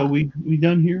 Yep. So we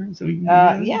done here?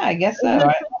 Yeah, I guess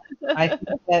so. I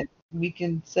think that we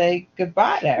can say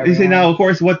goodbye to everyone. You see, now, of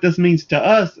course, what this means to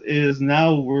us is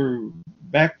now we're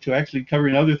back to actually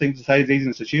covering other things besides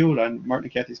Agents of S.H.I.E.L.D. on Martin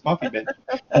and Kathy's Coffee Bench.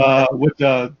 Which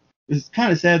is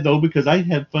kind of sad, though, because I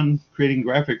had fun creating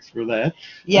graphics for that.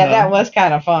 Yeah, that was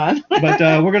kind of fun. But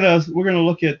we're gonna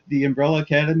look at the Umbrella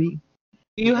Academy.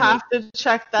 You have to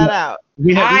check that out.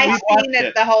 I've seen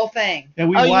the whole thing. Yeah,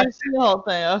 you've seen the whole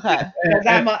thing. Okay.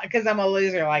 Because I'm a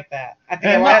loser like that. I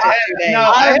think I watched it 2 days.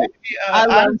 I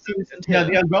love season 2. Yeah,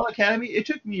 the Umbrella Academy. It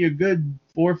took me a good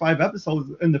 4 or 5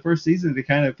 episodes in the first season to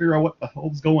kind of figure out what the hell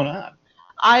was going on.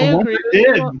 I agree.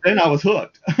 Then I was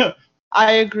hooked.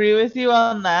 I agree with you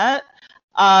on that.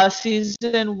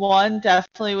 Season 1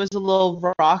 definitely was a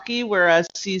little rocky, whereas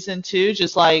season 2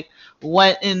 just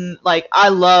went in. I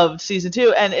loved season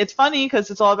 2, and it's funny because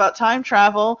it's all about time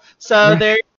travel. So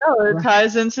there you go, it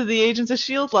ties into the Agents of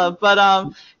S.H.I.E.L.D. love.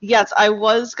 But yes, I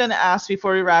was gonna ask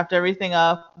before we wrapped everything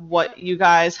up what you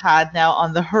guys had now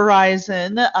on the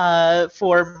horizon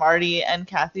for Marty and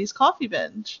Kathy's Coffee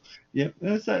Binge. Yep,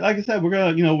 like I said, we're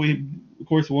gonna, we of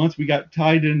course once we got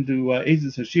tied into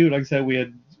Agents of S.H.I.E.L.D., like I said, we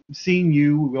had seen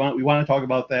you. We want to talk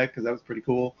about that because that was pretty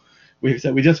cool. We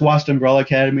said we just watched Umbrella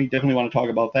Academy. Definitely want to talk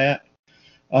about that.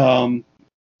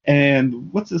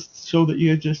 And what's this show that you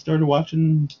had just started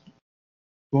watching?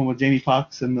 Going with Jamie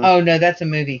Foxx and. Oh no, that's a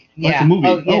movie. Yeah. It's a movie.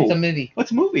 It's a movie.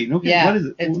 What's a movie? Okay. Yeah. What is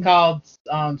it? It's called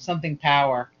something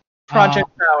Power. Project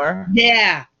Power.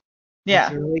 Yeah. Yeah.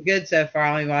 It's really good so far.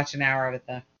 I only watched an hour of it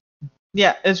though.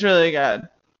 Yeah, it's really good.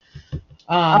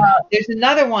 There's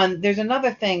another one. There's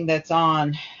another thing that's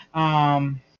on.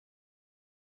 I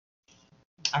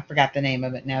forgot the name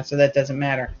of it now, so that doesn't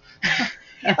matter.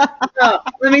 So,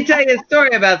 let me tell you a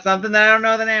story about something that I don't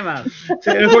know the name of.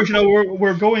 So, and of course,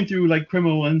 we're going through like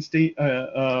Criminal Minds. Thank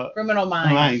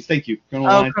you.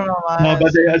 Criminal Minds. Criminal Minds.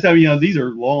 But these are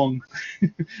long.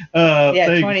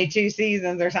 Yeah, 22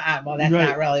 seasons or something. Well, that's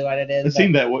not really what it is. It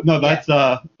seemed that way. No, that's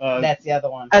that's the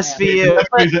other one. SVU.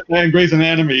 And Grey's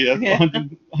Anatomy. That's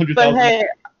 100,000. But hey,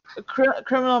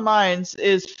 Criminal Minds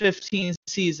is 15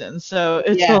 seasons, so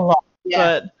it's a lot.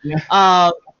 Yeah.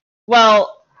 But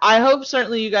well, I hope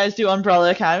certainly you guys do Umbrella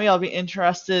Academy. I'll be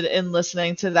interested in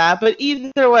listening to that. But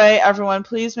either way, everyone,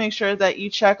 please make sure that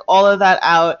you check all of that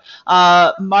out.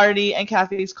 Marty and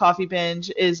Kathy's Coffee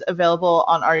Binge is available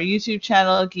on our YouTube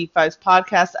channel, Geek Vibes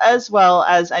Podcast, as well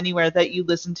as anywhere that you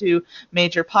listen to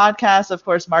major podcasts. Of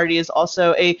course, Marty is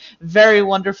also a very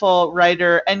wonderful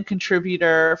writer and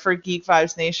contributor for Geek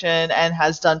Vibes Nation and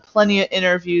has done plenty of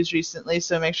interviews recently.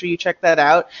 So make sure you check that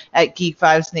out at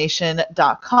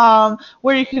geekvibesnation.com,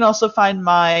 where you can also find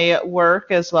my work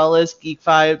as well as Geek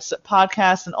Vibes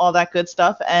podcast and all that good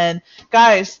stuff. And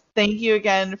guys, thank you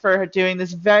again for doing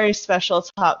this very special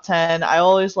top 10. I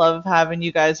always love having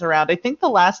you guys around. I think the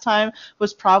last time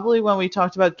was probably when we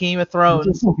talked about Game of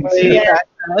Thrones. Yeah.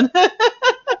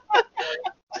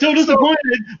 Still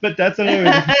disappointed, but that's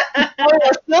another.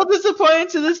 Still disappointed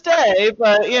to this day,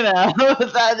 but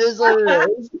that is what it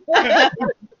is.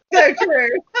 So true.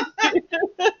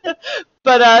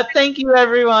 But thank you,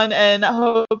 everyone, and I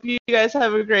hope you guys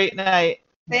have a great night.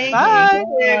 Thank Bye.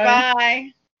 you.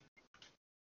 Bye.